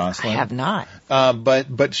seen them, Jocelyn. I have not.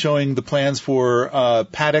 but showing the plans for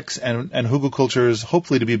paddocks and hugelkulturs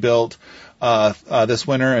hopefully to be built this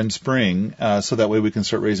winter and spring, so that way we can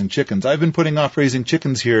start raising chickens. I've been putting off raising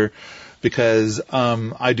chickens here because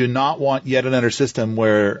I do not want yet another system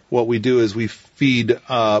where what we do is we feed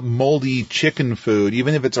moldy chicken food,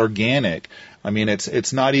 even if it's organic. I mean,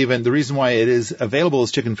 it's not even, the reason why it is available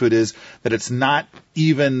as chicken food is that it's not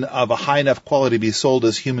even of a high enough quality to be sold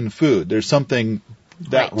as human food. There's something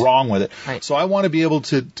wrong with it. Right. So I want to be able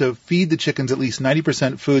to feed the chickens at least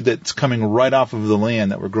 90% food that's coming right off of the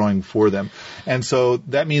land that we're growing for them. And so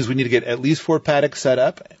that means we need to get at least 4 paddocks set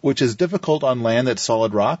up, which is difficult on land that's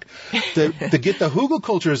solid rock. To get the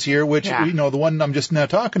hugelkulturs here, which, the one I'm just now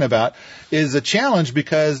talking about, is a challenge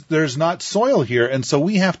because there's not soil here. And so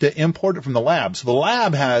we have to import it from the lab. So the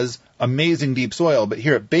lab has amazing deep soil, but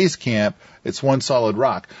here at base camp, it's one solid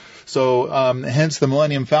rock. So, hence the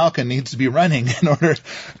Millennium Falcon needs to be running in order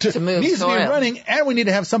to move needs soil. to be running, and we need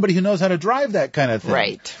to have somebody who knows how to drive that kind of thing.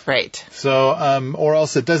 Right. So, or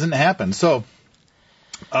else it doesn't happen. So,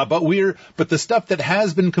 but the stuff that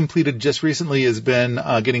has been completed just recently has been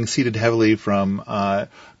getting seeded heavily from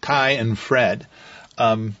Kai and Fred.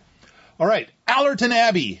 All right, Allerton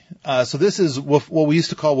Abbey. So this is what we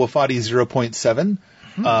used to call Wafati 0.7.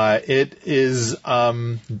 It is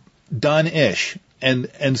done-ish.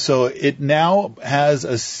 And so it now has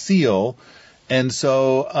a seal, and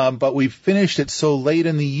so, but we finished it so late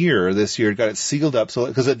in the year this year, got it sealed up, so,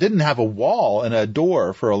 because it didn't have a wall and a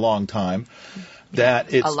door for a long time,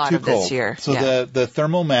 that it's a lot too of cold. This year. So the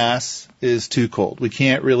thermal mass is too cold. We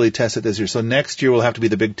can't really test it this year. So next year will have to be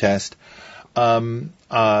the big test. So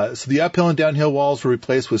the uphill and downhill walls were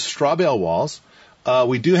replaced with straw bale walls.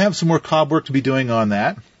 We do have some more cob work to be doing on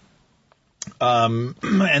that.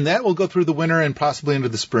 And that will go through the winter and possibly into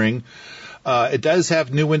the spring. It does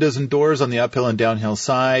have new windows and doors on the uphill and downhill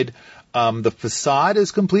side. The facade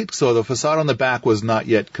is complete, so the facade on the back was not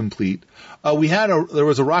yet complete. There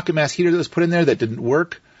was a rocket mass heater that was put in there that didn't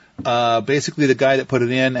work. Basically the guy that put it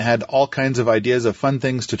in had all kinds of ideas of fun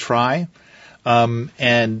things to try. You're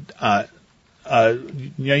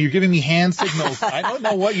giving me hand signals. I don't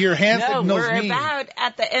know what your hand signals mean. No, we're about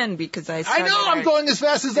at the end because I know I'm going as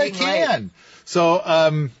fast as I can. Light.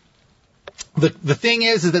 So, the thing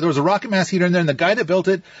is that there was a rocket mass heater in there, and the guy that built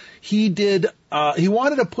it, he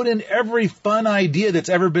wanted to put in every fun idea that's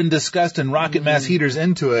ever been discussed in rocket mass heaters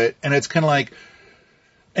into it, and it's kind of like,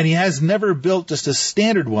 and he has never built just a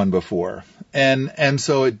standard one before. And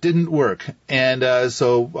so it didn't work. And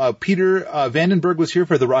so Peter Vandenberg was here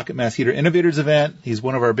for the Rocket Mass Heater Innovators event. He's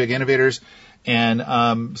one of our big innovators.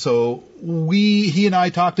 And so he and I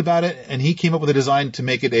talked about it, and he came up with a design to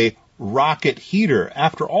make it a rocket heater.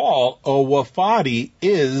 After all, a Wafati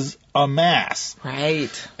is a mass. Right.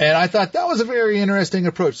 And I thought that was a very interesting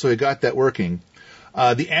approach, so we got that working.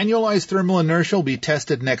 The annualized thermal inertia will be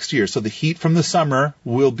tested next year. So the heat from the summer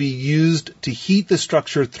will be used to heat the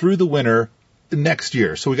structure through the winter next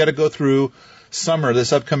year. So we got to go through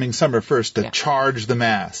this upcoming summer first to charge the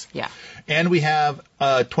mass. Yeah. And we have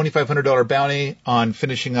a $2,500 bounty on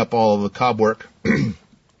finishing up all of the cob work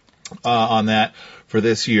on that for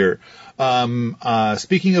this year.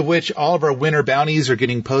 Speaking of which, all of our winter bounties are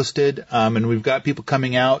getting posted, and we've got people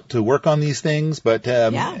coming out to work on these things, but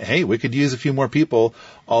hey, we could use a few more people,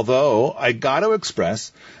 although I got to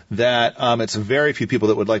express that it's very few people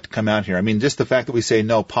that would like to come out here. I mean, just the fact that we say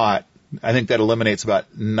no pot, I think that eliminates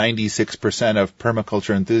about 96% of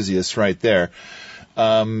permaculture enthusiasts right there.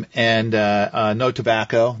 And no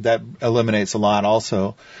tobacco, that eliminates a lot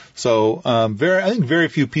also. So, I think very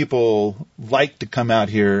few people like to come out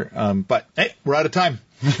here, but hey, we're out of time.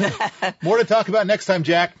 More to talk about next time,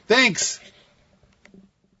 Jack. Thanks.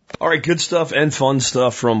 All right, good stuff and fun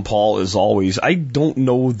stuff from Paul as always. I don't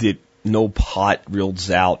know that no pot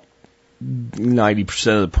rules out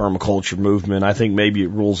 90% of the permaculture movement. I think maybe it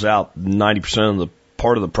rules out 90% of the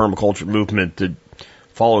part of the permaculture movement that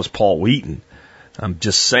follows Paul Wheaton. I'm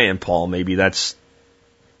just saying, Paul, maybe that's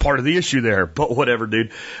part of the issue there, but whatever,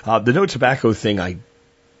 dude. The no tobacco thing, I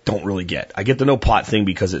don't really get. I get the no pot thing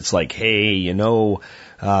because it's like, hey,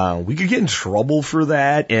 we could get in trouble for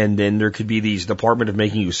that, and then there could be these Department of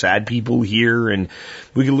Making You Sad people here, and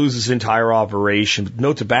we could lose this entire operation. But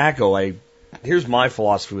no tobacco, here's my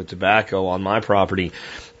philosophy with tobacco on my property.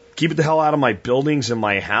 Keep it the hell out of my buildings and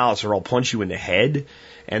my house, or I'll punch you in the head.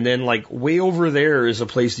 And then, way over there is a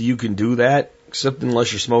place that you can do that, except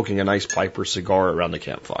unless you're smoking a nice pipe or cigar around the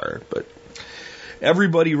campfire. But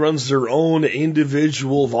everybody runs their own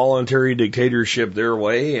individual voluntary dictatorship their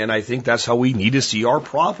way, and I think that's how we need to see our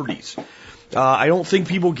properties. I don't think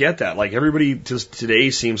people get that. Like everybody today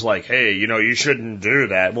seems like, hey, you shouldn't do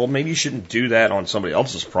that. Well, maybe you shouldn't do that on somebody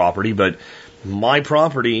else's property, but my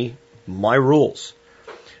property, my rules.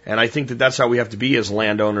 And I think that that's how we have to be as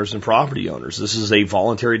landowners and property owners. This is a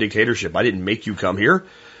voluntary dictatorship. I didn't make you come here.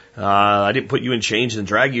 I didn't put you in chains and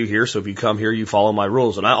drag you here. So if you come here, you follow my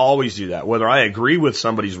rules. And I always do that, whether I agree with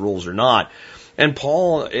somebody's rules or not. And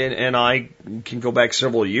Paul and I can go back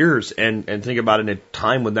several years and think about it in a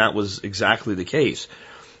time when that was exactly the case.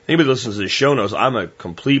 Anybody who listens to this show knows I'm a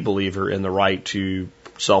complete believer in the right to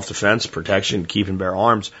self-defense, protection, keep and bear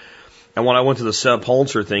arms. And when I went to the Seb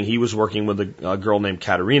Holzer thing, he was working with a girl named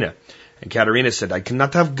Katerina. And Katerina said, I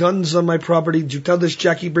cannot have guns on my property. Did you tell this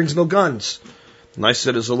Jackie brings no guns? And I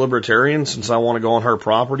said, as a libertarian, since I want to go on her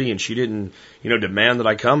property and she didn't, demand that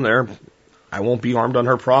I come there, I won't be armed on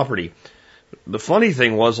her property. The funny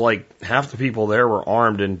thing was, like, half the people there were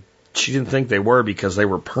armed, and she didn't think they were because they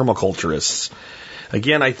were permaculturists.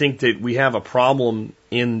 Again, I think that we have a problem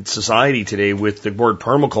in society today with the word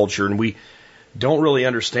permaculture, and we don't really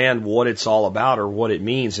understand what it's all about or what it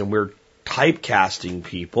means, and we're typecasting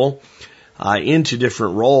people into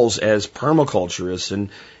different roles as permaculturists. And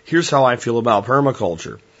here's how I feel about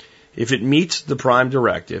permaculture. If it meets the prime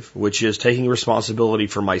directive, which is taking responsibility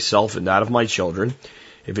for myself and that of my children,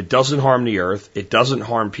 if it doesn't harm the earth, it doesn't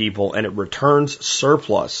harm people, and it returns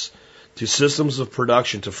surplus to systems of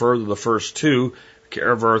production to further the first two,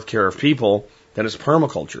 care of earth, care of people, then it's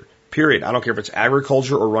permaculture, period. I don't care if it's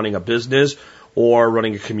agriculture or running a business or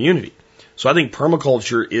running a community. So I think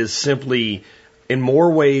permaculture is simply, in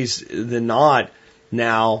more ways than not,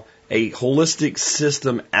 now a holistic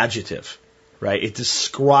system adjective. Right? It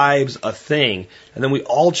describes a thing, and then we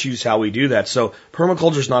all choose how we do that. So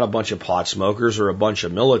permaculture is not a bunch of pot smokers or a bunch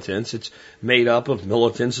of militants. It's made up of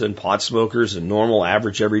militants and pot smokers and normal,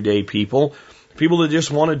 average, everyday people that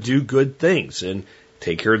just want to do good things and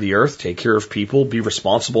take care of the earth, take care of people, be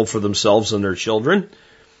responsible for themselves and their children,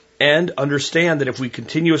 and understand that if we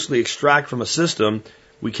continuously extract from a system,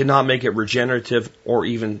 we cannot make it regenerative or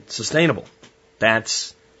even sustainable.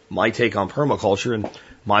 That's my take on permaculture and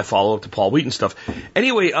my follow-up to Paul Wheaton stuff.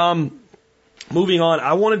 Anyway, moving on,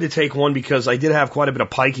 I wanted to take one because I did have quite a bit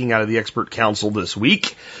of piking out of the expert council this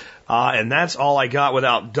week. And that's all I got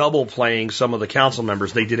without double playing some of the council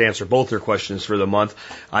members. They did answer both their questions for the month.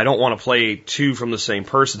 I don't want to play two from the same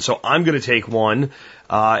person, so I'm going to take one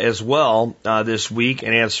as well this week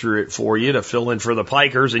and answer it for you to fill in for the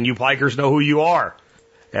pikers, and you pikers know who you are.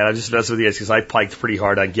 And I just mess with you because I piked pretty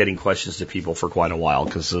hard on getting questions to people for quite a while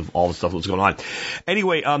because of all the stuff that was going on.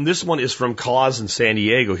 Anyway, this one is from Cause in San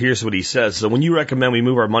Diego. Here's what he says. So when you recommend we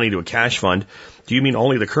move our money to a cash fund, do you mean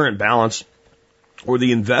only the current balance or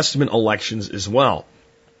the investment elections as well?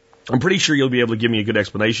 I'm pretty sure you'll be able to give me a good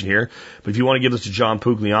explanation here, but if you want to give this to John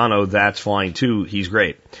Pugliano, that's fine too. He's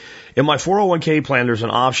great. In my 401k plan, there's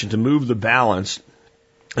an option to move the balance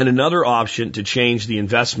and another option to change the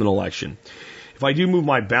investment election. If I do move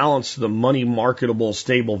my balance to the money marketable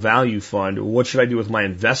stable value fund, what should I do with my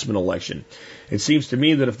investment election? It seems to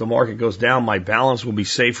me that if the market goes down, my balance will be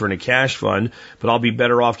safer in a cash fund, but I'll be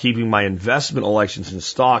better off keeping my investment elections in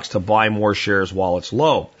stocks to buy more shares while it's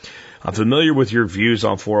low. I'm familiar with your views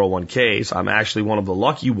on 401ks. I'm actually one of the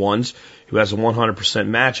lucky ones who has a 100%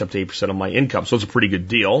 match up to 8% of my income. So it's a pretty good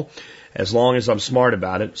deal as long as I'm smart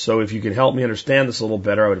about it. So if you can help me understand this a little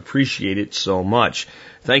better, I would appreciate it so much.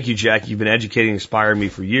 Thank you, Jack. You've been educating and inspiring me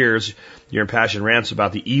for years. Your impassioned rants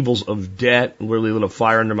about the evils of debt really lit a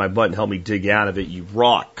fire under my butt and helped me dig out of it. You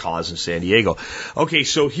rock, Cause in San Diego. Okay,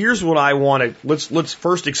 so here's what I want to, let's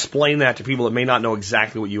first explain that to people that may not know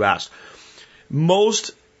exactly what you asked.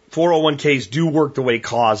 Most 401ks do work the way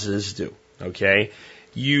causes do, okay?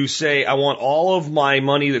 You say, I want all of my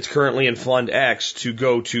money that's currently in Fund X to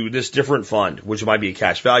go to this different fund, which might be a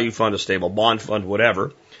cash value fund, a stable bond fund,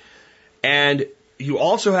 whatever. And you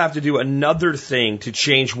also have to do another thing to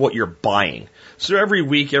change what you're buying. So every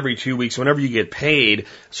week, every 2 weeks, whenever you get paid, a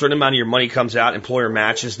certain amount of your money comes out, employer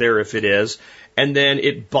matches there if it is, and then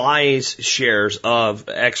it buys shares of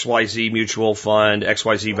XYZ mutual fund,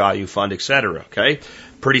 XYZ value fund, etc. Okay?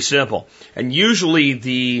 Pretty simple. And usually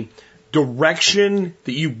the direction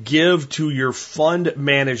that you give to your fund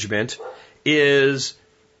management is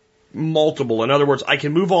multiple. In other words, I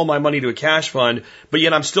can move all my money to a cash fund, but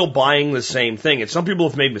yet I'm still buying the same thing. And some people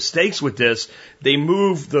have made mistakes with this. They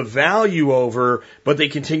move the value over, but they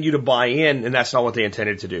continue to buy in, and that's not what they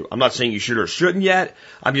intended to do. I'm not saying you should or shouldn't yet.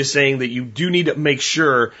 I'm just saying that you do need to make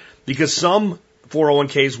sure, because some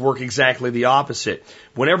 401ks work exactly the opposite.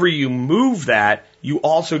 Whenever you move that, you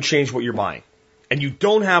also change what you're buying. And you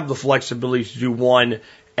don't have the flexibility to do one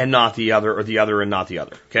and not the other, or the other and not the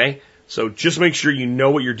other. Okay? So just make sure you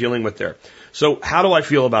know what you're dealing with there. So how do I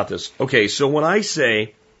feel about this? Okay, so when I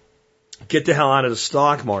say get the hell out of the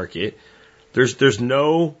stock market, there's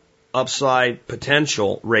no upside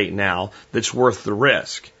potential right now that's worth the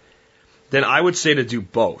risk. Then I would say to do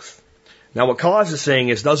both. Now what Cause is saying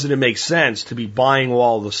is, doesn't it make sense to be buying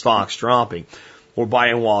while the stock's dropping or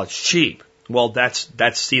buying while it's cheap? Well, that's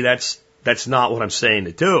not what I'm saying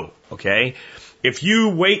to do, okay? If you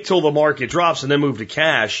wait till the market drops and then move to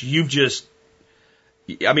cash, you've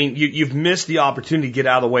missed the opportunity to get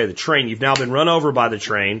out of the way of the train. You've now been run over by the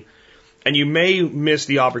train, and you may miss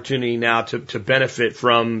the opportunity now to benefit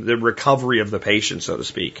from the recovery of the patient, so to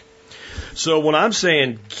speak. So when I'm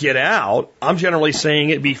saying get out, I'm generally saying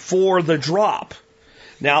it before the drop.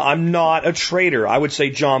 Now, I'm not a trader. I would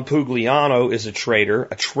say John Pugliano is a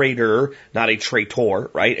trader, not a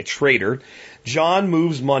traitor, right? A trader. John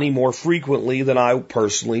moves money more frequently than I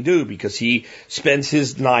personally do because he spends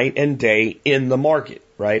his night and day in the market,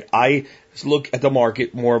 right? I look at the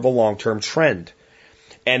market more of a long-term trend.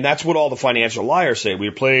 And that's what all the financial liars say.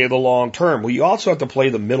 We play the long term. Well, you also have to play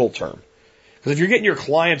the middle term. Because if you're getting your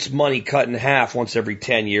client's money cut in half once every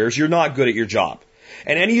 10 years, you're not good at your job.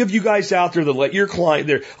 And any of you guys out there that let your client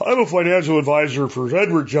there, I'm a financial advisor for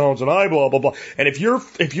Edward Jones and I blah, blah, blah. And if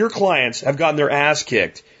your clients have gotten their ass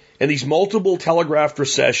kicked in these multiple telegraphed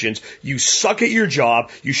recessions, you suck at your job,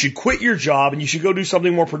 you should quit your job, and you should go do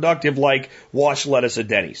something more productive like wash lettuce at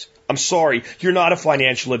Denny's. I'm sorry, you're not a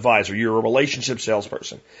financial advisor. You're a relationship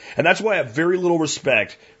salesperson. And that's why I have very little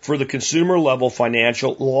respect for the consumer level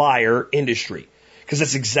financial liar industry. Because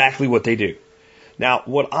that's exactly what they do. Now,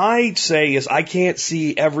 what I say is I can't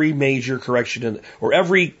see every major correction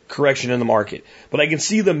every correction in the market, but I can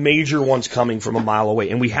see the major ones coming from a mile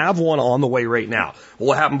away. And we have one on the way right now.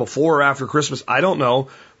 Will it happen before or after Christmas? I don't know.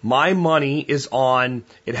 My money is on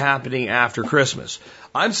it happening after Christmas.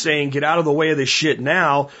 I'm saying get out of the way of this shit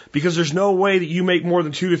now because there's no way that you make more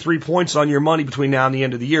than 2 to 3 points on your money between now and the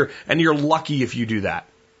end of the year. And you're lucky if you do that.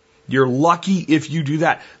 You're lucky if you do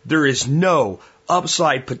that. There is no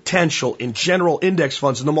upside potential in general index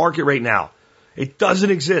funds in the market right now. It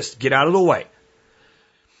doesn't exist. Get out of the way.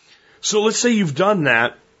 So let's say you've done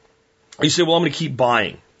that. You say, well, I'm going to keep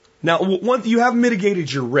buying. Now, you have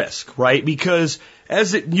mitigated your risk, right? Because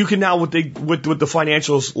you can now, what the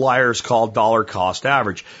financial liars call dollar cost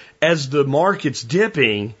average. As the market's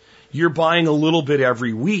dipping, you're buying a little bit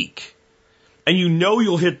every week. And you know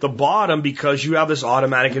you'll hit the bottom because you have this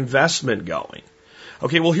automatic investment going.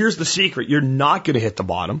 Okay, well, here's the secret. You're not going to hit the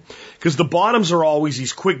bottom because the bottoms are always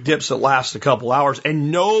these quick dips that last a couple hours, and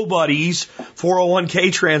nobody's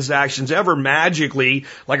 401k transactions ever magically,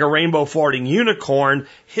 like a rainbow farting unicorn,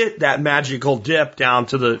 hit that magical dip down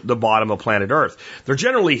to the bottom of planet Earth. They're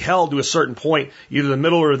generally held to a certain point, either the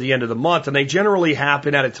middle or the end of the month, and they generally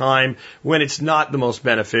happen at a time when it's not the most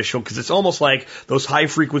beneficial because it's almost like those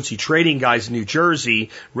high-frequency trading guys in New Jersey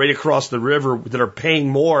right across the river that are paying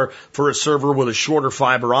more for a server with a shorter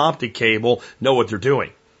fiber optic cable know what they're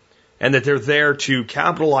doing. And that they're there to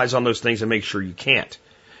capitalize on those things and make sure you can't.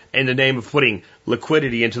 In the name of putting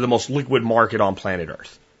liquidity into the most liquid market on planet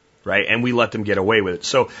Earth. Right? And we let them get away with it.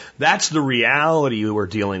 So that's the reality we're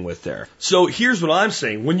dealing with there. So here's what I'm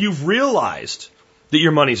saying. When you've realized that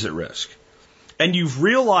your money's at risk, and you've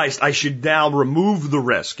realized I should now remove the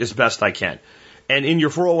risk as best I can. And in your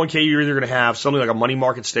 401k, you're either going to have something like a money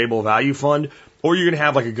market stable value fund, or you're going to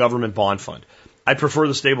have like a government bond fund. I prefer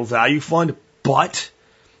the stable value fund, but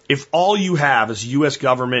if all you have is a U.S.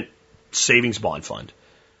 government savings bond fund,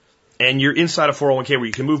 and you're inside a 401k where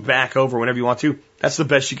you can move back over whenever you want to, that's the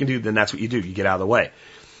best you can do, then that's what you do. You get out of the way.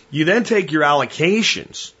 You then take your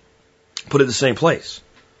allocations, put it in the same place.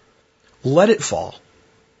 Let it fall.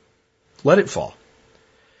 Let it fall.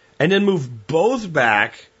 And then move both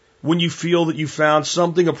back when you feel that you found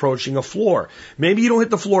something approaching a floor. Maybe you don't hit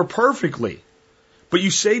the floor perfectly, but you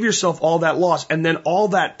save yourself all that loss and then all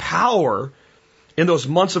that power in those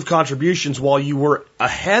months of contributions while you were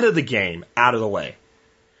ahead of the game out of the way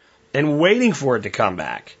and waiting for it to come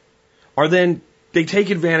back, are then they take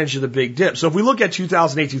advantage of the big dip. So if we look at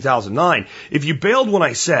 2008, 2009, if you bailed when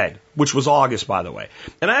I said, which was August, by the way,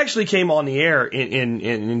 and I actually came on the air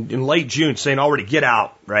in late June saying already get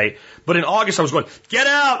out, right? But in August I was going, get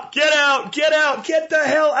out, get out, get out, get the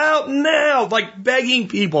hell out now, like begging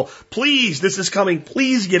people, please, this is coming,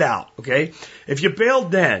 please get out, okay? If you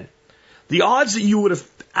bailed then, the odds that you would have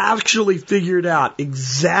actually figured out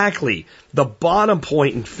exactly the bottom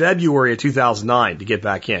point in February of 2009 to get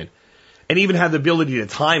back in, and even have the ability to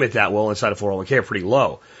time it that well inside a 401k are pretty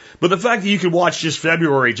low. But the fact that you could watch just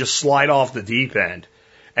February just slide off the deep end,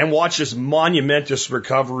 and watch this monumentous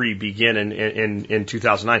recovery begin in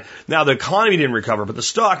 2009. Now, the economy didn't recover, but the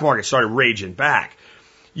stock market started raging back.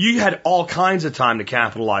 You had all kinds of time to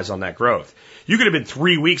capitalize on that growth. You could have been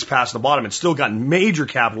 3 weeks past the bottom and still gotten major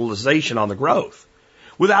capitalization on the growth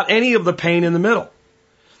without any of the pain in the middle.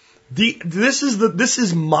 This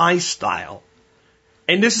is my style.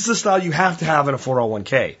 And this is the style you have to have in a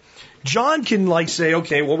 401k. John can like say,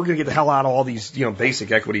 okay, well, we're going to get the hell out of all these,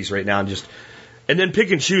 basic equities right now and then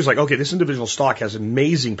pick and choose like, okay, this individual stock has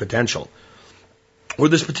amazing potential. Or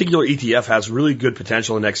this particular ETF has really good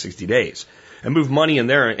potential in the next 60 days. And move money in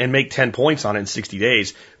there and make 10 points on it in 60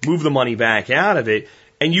 days. Move the money back out of it.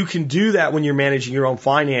 And you can do that when you're managing your own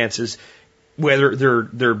finances, whether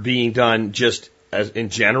they're being done just as in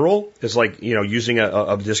general, as like, using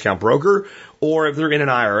a discount broker, or if they're in an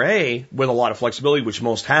IRA with a lot of flexibility, which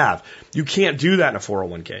most have. You can't do that in a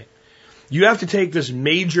 401k. You have to take this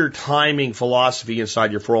major timing philosophy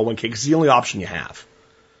inside your 401k because it's the only option you have.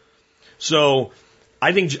 So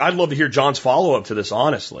I think I'd love to hear John's follow-up to this,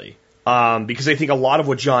 honestly, because I think a lot of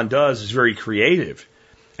what John does is very creative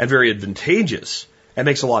and very advantageous and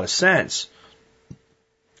makes a lot of sense.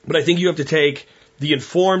 But I think you have to take the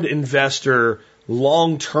informed investor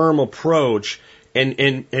long-term approach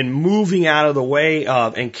and moving out of the way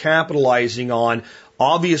of and capitalizing on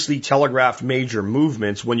obviously telegraphed major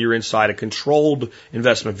movements when you're inside a controlled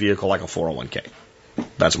investment vehicle like a 401k.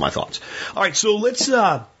 That's my thoughts. All right, so let's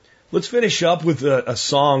finish up with a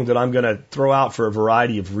song that I'm going to throw out for a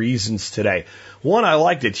variety of reasons today. One, I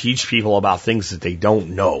like to teach people about things that they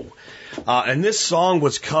don't know. And this song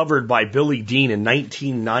was covered by Billy Dean in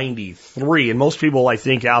 1993. And most people, I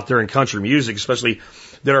think, out there in country music, especially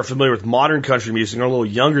that are familiar with modern country music or a little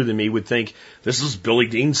younger than me, would think this is Billy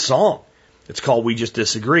Dean's song. It's called We Just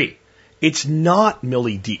Disagree. It's not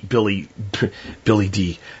Billy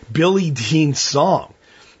Dean's song.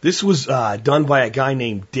 This was done by a guy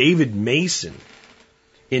named David Mason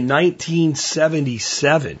in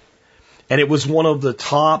 1977. And it was one of the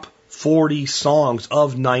top 40 songs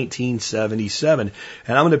of 1977.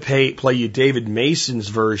 And I'm going to play you David Mason's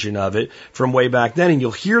version of it from way back then. And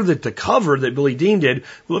you'll hear that the cover that Billy Dean did,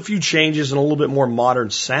 with a few changes and a little bit more modern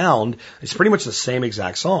sound, it's pretty much the same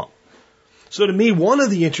exact song. So to me, one of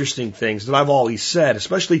the interesting things that I've always said,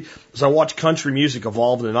 especially as I watched country music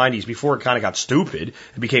evolve in the 90s before it kind of got stupid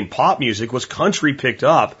and became pop music, was country picked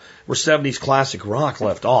up where 70s classic rock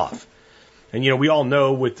left off. And, we all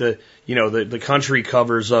know with the country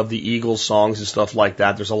covers of the Eagles songs and stuff like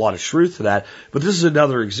that, there's a lot of truth to that. But this is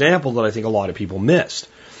another example that I think a lot of people missed.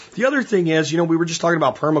 The other thing is, we were just talking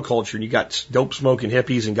about permaculture, and you got dope smoking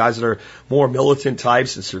hippies and guys that are more militant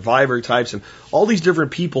types and survivor types and all these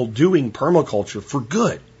different people doing permaculture for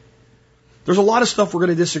good. There's a lot of stuff we're going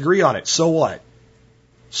to disagree on it. So what?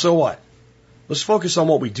 So what? Let's focus on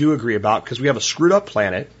what we do agree about, because we have a screwed up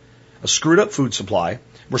planet, a screwed up food supply.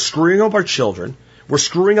 We're screwing up our children. We're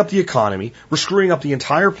screwing up the economy. We're screwing up the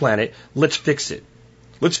entire planet. Let's fix it.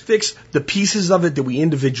 Let's fix the pieces of it that we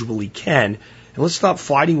individually can. And let's stop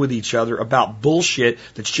fighting with each other about bullshit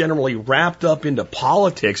that's generally wrapped up into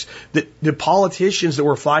politics that the politicians that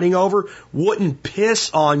we're fighting over wouldn't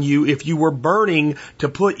piss on you if you were burning to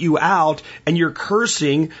put you out and you're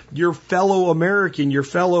cursing your fellow American, your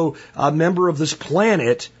fellow member of this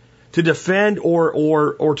planet to defend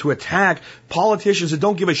or to attack politicians that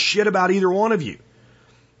don't give a shit about either one of you.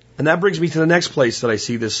 And that brings me to the next place that I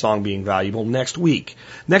see this song being valuable, next week.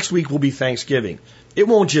 Next week will be Thanksgiving. It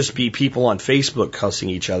won't just be people on Facebook cussing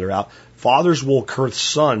each other out. Fathers will curse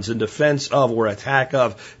sons in defense of or attack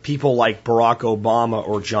of people like Barack Obama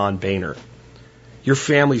or John Boehner. Your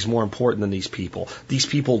family's more important than these people. These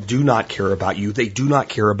people do not care about you. They do not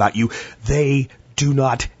care about you. They do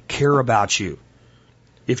not care about you.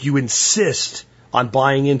 If you insist on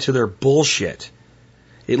buying into their bullshit,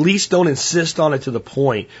 at least don't insist on it to the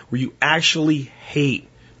point where you actually hate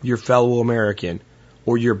your fellow American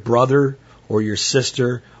or your brother or your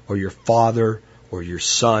sister or your father or your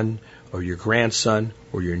son or your grandson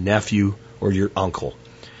or your nephew or your uncle.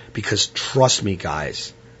 Because trust me,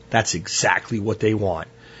 guys, that's exactly what they want.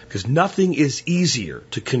 Because nothing is easier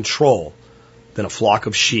to control than a flock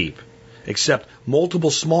of sheep, except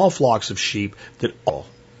multiple small flocks of sheep that all.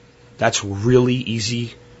 That's really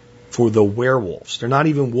easy for the werewolves. They're not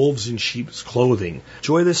even wolves in sheep's clothing.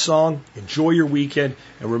 Enjoy this song, enjoy your weekend,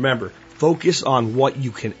 and remember, focus on what you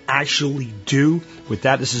can actually do. With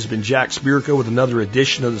that, this has been Jack Spirko with another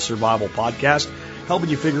edition of the Survival Podcast, helping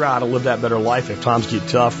you figure out how to live that better life if times get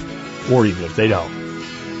tough, or even if they don't.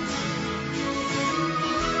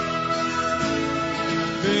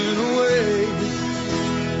 Been away,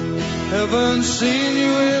 haven't seen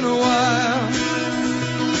you in a while.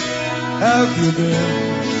 Have you been?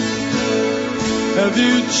 Have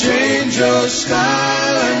you changed your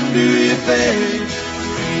style? And do you think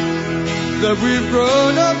that we've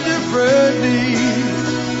grown up differently?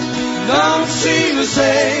 Don't seem the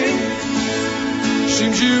same.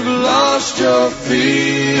 Seems you've lost your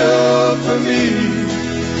feel for me.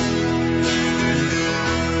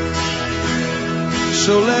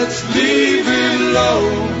 So let's leave it low,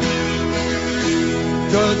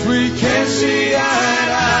 'cause we can't see eye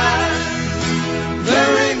to eye.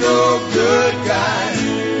 There ain't no good guy,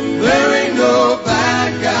 there ain't no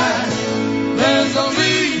bad guy. There's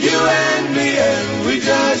only you and me, and we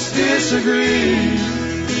just disagree.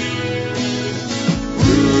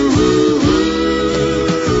 Ooh, ooh,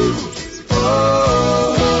 ooh.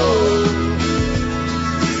 Oh, oh.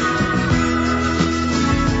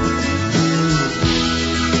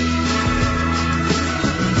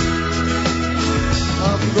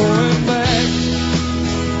 I'm going back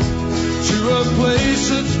to a place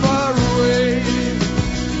that's far away.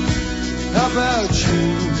 How about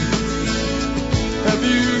you?